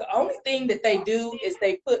 But the only thing that they do is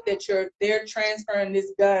they put that they're transferring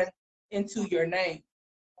this gun into your name.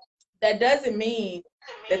 That doesn't mean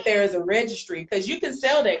that there is a registry, because you can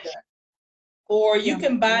sell that gun, or you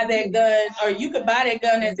can buy that gun, or you could buy that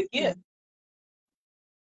gun as a gift.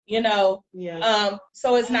 You know,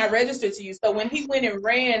 so it's not registered to you. So when he went and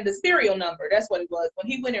ran the serial number, that's what it was.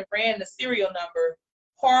 When he went and ran the serial number,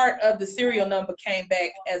 part of the serial number came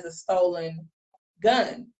back as a stolen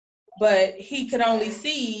gun, but he could only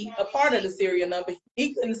see a part of the serial number.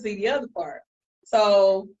 He couldn't see the other part.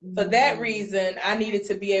 So for that reason, I needed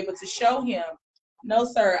to be able to show him, no,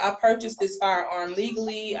 sir, I purchased this firearm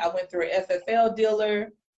legally. I went through an FFL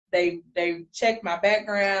dealer. They checked my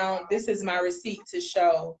background. This is my receipt to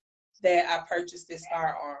show that I purchased this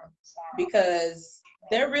firearm, because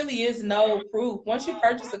there really is no proof. Once you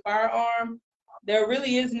purchase a firearm, there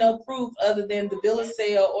really is no proof other than the bill of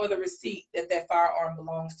sale or the receipt that that firearm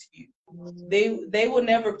belongs to you. They will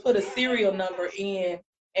never put a serial number in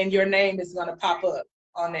and your name is going to pop up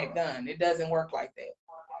on that gun. It doesn't work like that,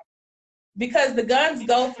 because the guns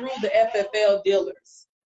go through the FFL dealers.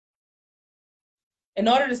 In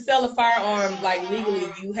order to sell a firearm like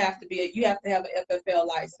legally, you have to have an FFL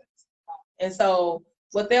license. And so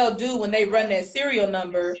what they'll do when they run that serial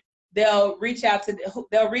number, they'll reach out to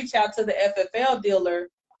the FFL dealer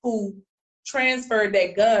who transferred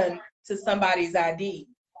that gun to somebody's ID,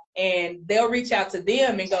 and they'll reach out to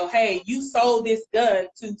them and go, hey, you sold this gun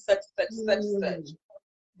to such and such.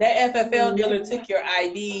 That FFL dealer took your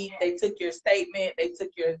ID, they took your statement, they took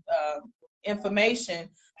your information.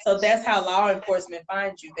 So that's how law enforcement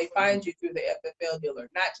finds you. They find you through the FFL dealer,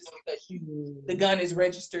 not just because the gun is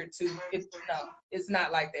registered to. No, it's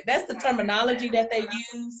not like that. That's the terminology that they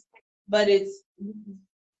use, but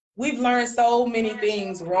we've learned so many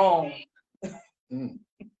things wrong. I didn't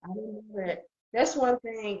know that. That's one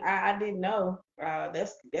thing I didn't know.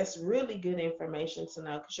 That's really good information to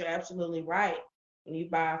know, because you're absolutely right. When you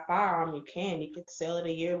buy a firearm, you can sell it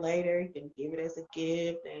a year later, you can give it as a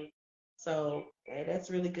gift, and so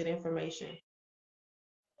that's really good information.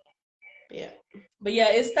 Yeah. But yeah,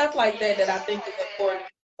 it's stuff like that I think is important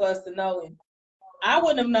for us to know. And I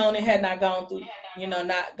wouldn't have known it had not gone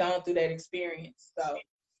through that experience. So,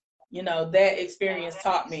 that experience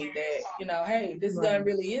taught me that, hey, this gun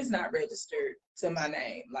really is not registered to my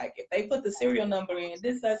name. Like, if they put the serial number in,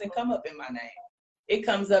 this doesn't come up in my name. It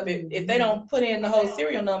comes up, if they don't put in the whole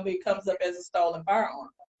serial number, it comes up as a stolen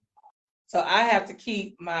firearm. So I have to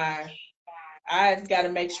I've got to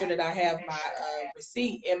make sure that I have my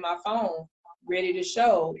receipt in my phone ready to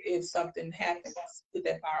show if something happens with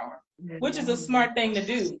that firearm, which is a smart thing to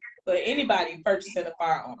do for anybody purchasing a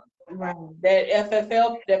firearm. Right.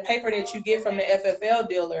 That paper that you get from the FFL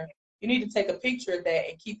dealer, you need to take a picture of that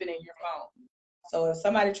and keep it in your phone. So if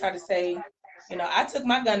somebody tried to say, I took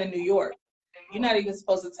my gun in New York, you're not even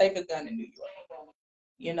supposed to take a gun in New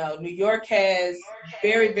York. New York has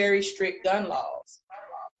very, very strict gun laws.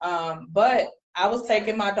 But I was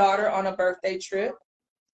taking my daughter on a birthday trip,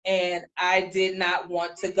 and I did not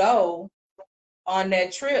want to go on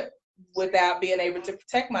that trip without being able to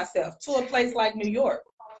protect myself to a place like New York.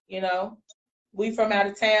 We from out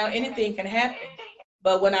of town, anything can happen.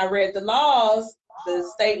 But when I read the laws, the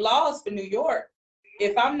state laws for New York,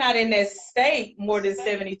 if I'm not in that state more than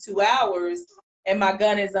 72 hours and my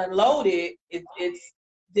gun is unloaded, it's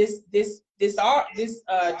this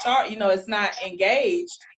chart, you know, it's not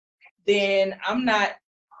engaged, then I'm not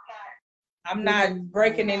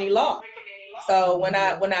breaking any law. So when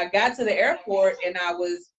I got to the airport and I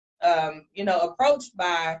was you know, approached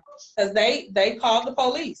by, because they called the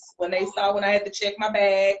police when they saw when I had to check my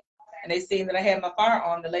bag and they seen that I had my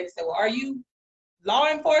firearm. The lady said, "Well, are you law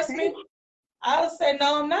enforcement?" I said,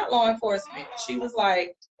 "No, I'm not law enforcement." She was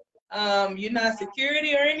like, "You're not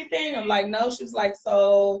security or anything?" I'm like, "No." She was like,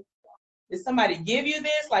 "So did somebody give you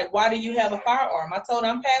this? Like, why do you have a firearm?" I told her,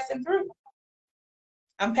 "I'm passing through.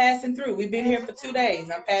 I'm passing through. We've been here for 2 days.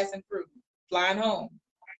 I'm passing through, flying home."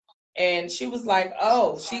 And she was like,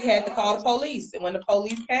 "Oh," she had to call the police. And when the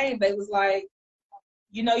police came, they was like,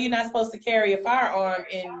 "You know, you're not supposed to carry a firearm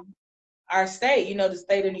in our state, you know, the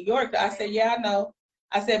state of New York." I said, "Yeah, I know."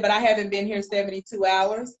 I said, "But I haven't been here 72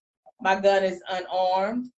 hours. My gun is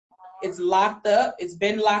unarmed. It's locked up. It's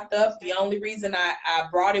been locked up. The only reason I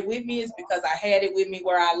brought it with me is because I had it with me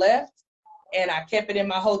where I left, and I kept it in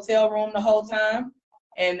my hotel room the whole time."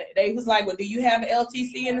 And they was like, "Well, do you have an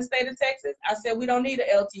LTC in the state of Texas?" I said, "We don't need an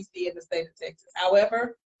LTC in the state of Texas.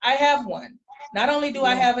 However, I have one. Not only do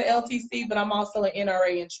I have an LTC, but I'm also an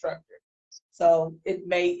NRA instructor. So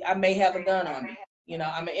I may have a gun on me. You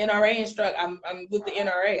know, I'm an NRA instructor. I'm with the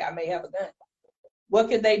NRA. I may have a gun." What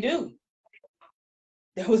could they do?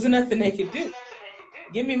 There was nothing they could do.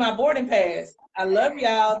 Give me my boarding pass. I love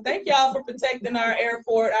y'all. Thank y'all for protecting our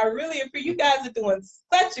airport. I really appreciate you guys are doing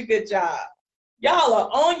such a good job. Y'all are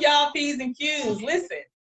on y'all P's and Q's. Listen,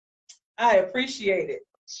 I appreciate it.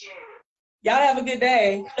 Y'all have a good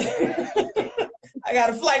day. I got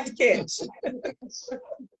a flight to catch.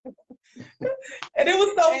 And it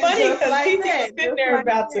was so funny because like PT was sitting there like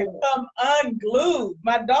about to come unglued.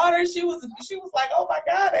 My daughter, she was like, "Oh my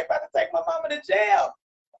God, they about to take my mama to jail."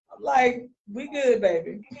 I'm like, "We good,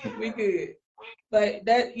 baby. We good." But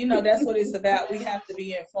that, you know, that's what it's about. We have to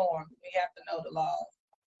be informed. We have to know the laws.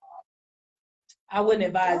 I wouldn't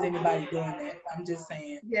advise anybody doing that. I'm just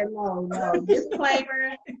saying. Yeah, no.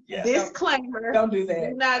 Disclaimer. Yeah, disclaimer. Don't do that.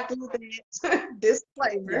 Do not do that.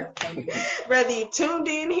 Disclaimer. Yeah, whether you tuned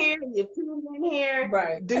in here,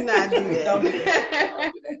 right. Do not do that. Don't do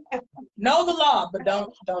that. Know the law, but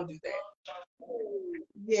don't do that.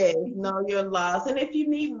 Yes, know your laws. And if you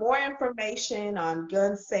need more information on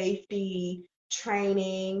gun safety,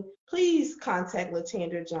 training, please contact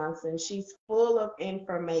Latandra Johnson. She's full of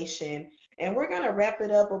information. And we're going to wrap it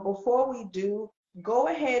up. But before we do, go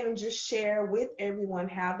ahead and just share with everyone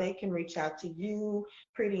how they can reach out to you,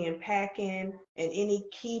 Pretty N Packin, and any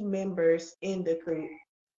key members in the group.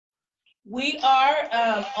 We are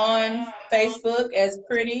on Facebook as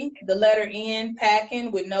Pretty, the letter N Packin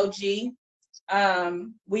with no G.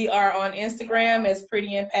 We are on Instagram as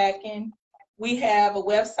Pretty N Packin. We have a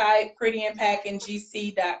website,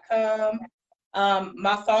 prettynpackingGC.com.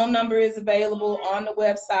 My phone number is available on the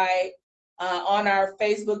website, on our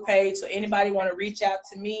Facebook page. So anybody want to reach out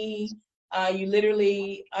to me, you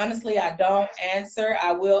literally, honestly, I don't answer.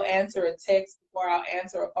 I will answer a text before I'll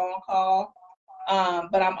answer a phone call.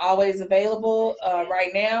 But I'm always available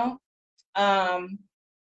right now.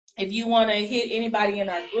 If you want to hit anybody in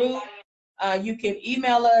our group, you can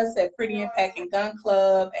email us at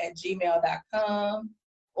prettynpackinggunclub@gmail.com,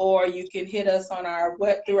 or you can hit us on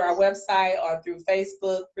through our website or through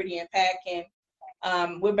Facebook, Pretty N Packin.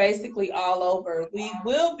 We're basically all over. We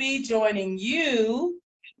will be joining you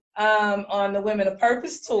on the Women of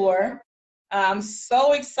Purpose tour. I'm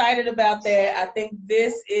so excited about that. I think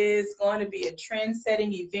this is going to be a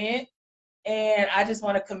trend-setting event, and I just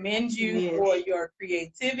want to commend you for your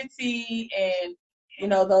creativity and, you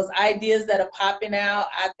know, those ideas that are popping out.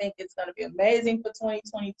 I think it's going to be amazing for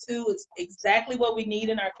 2022. It's exactly what we need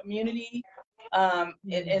in our community, and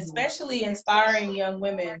especially inspiring young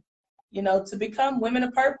women, you know, to become women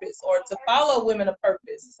of purpose or to follow women of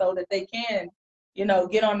purpose so that they can, you know,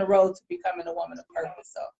 get on the road to becoming a woman of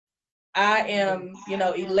purpose. So I am, you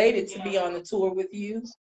know, elated to be on the tour with you,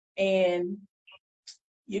 and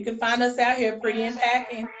you can find us out here, Pretty N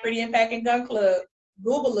Packin Gun Club.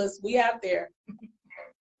 Google us, we out there.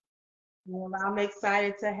 Well, I'm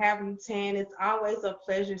excited to have you, Tan. It's always a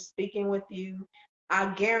pleasure speaking with you.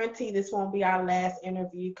 I guarantee this won't be our last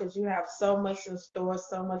interview because you have so much in store,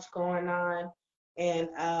 so much going on, and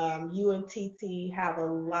you and TT have a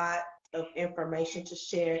lot of information to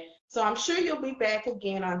share. So I'm sure you'll be back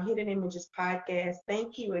again on Hidden Images podcast.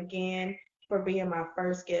 Thank you again for being my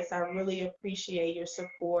first guest. I really appreciate your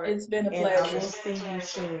support. It's been a pleasure. And I will see you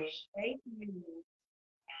soon. Thank you.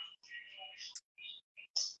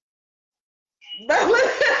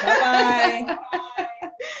 Bye-bye.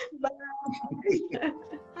 Bye.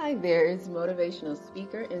 Hi there, it's motivational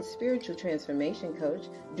speaker and spiritual transformation coach,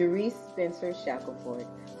 Doris Spencer Shackelford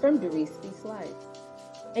from Doris Speaks Life.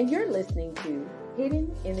 And you're listening to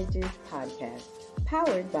Hidden Images Podcast,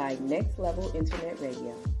 powered by Next Level Internet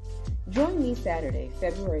Radio. Join me Saturday,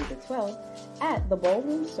 February the 12th at the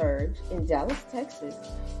Ballroom Surge in Dallas, Texas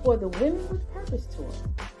for the Women with Purpose Tour,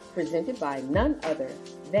 presented by none other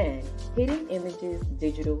than Hidden Images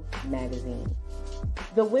Digital Magazine.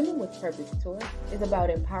 The Women with Purpose Tour is about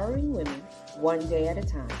empowering women one day at a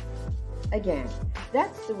time. Again,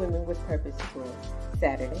 that's the Women with Purpose Tour,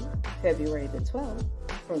 Saturday, February the 12th,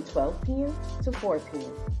 from 12 p.m. to 4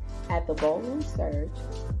 p.m. at the Ballroom Surge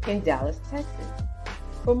in Dallas, Texas.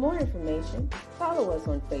 For more information, follow us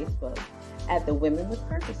on Facebook at the Women with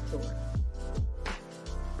Purpose Tour.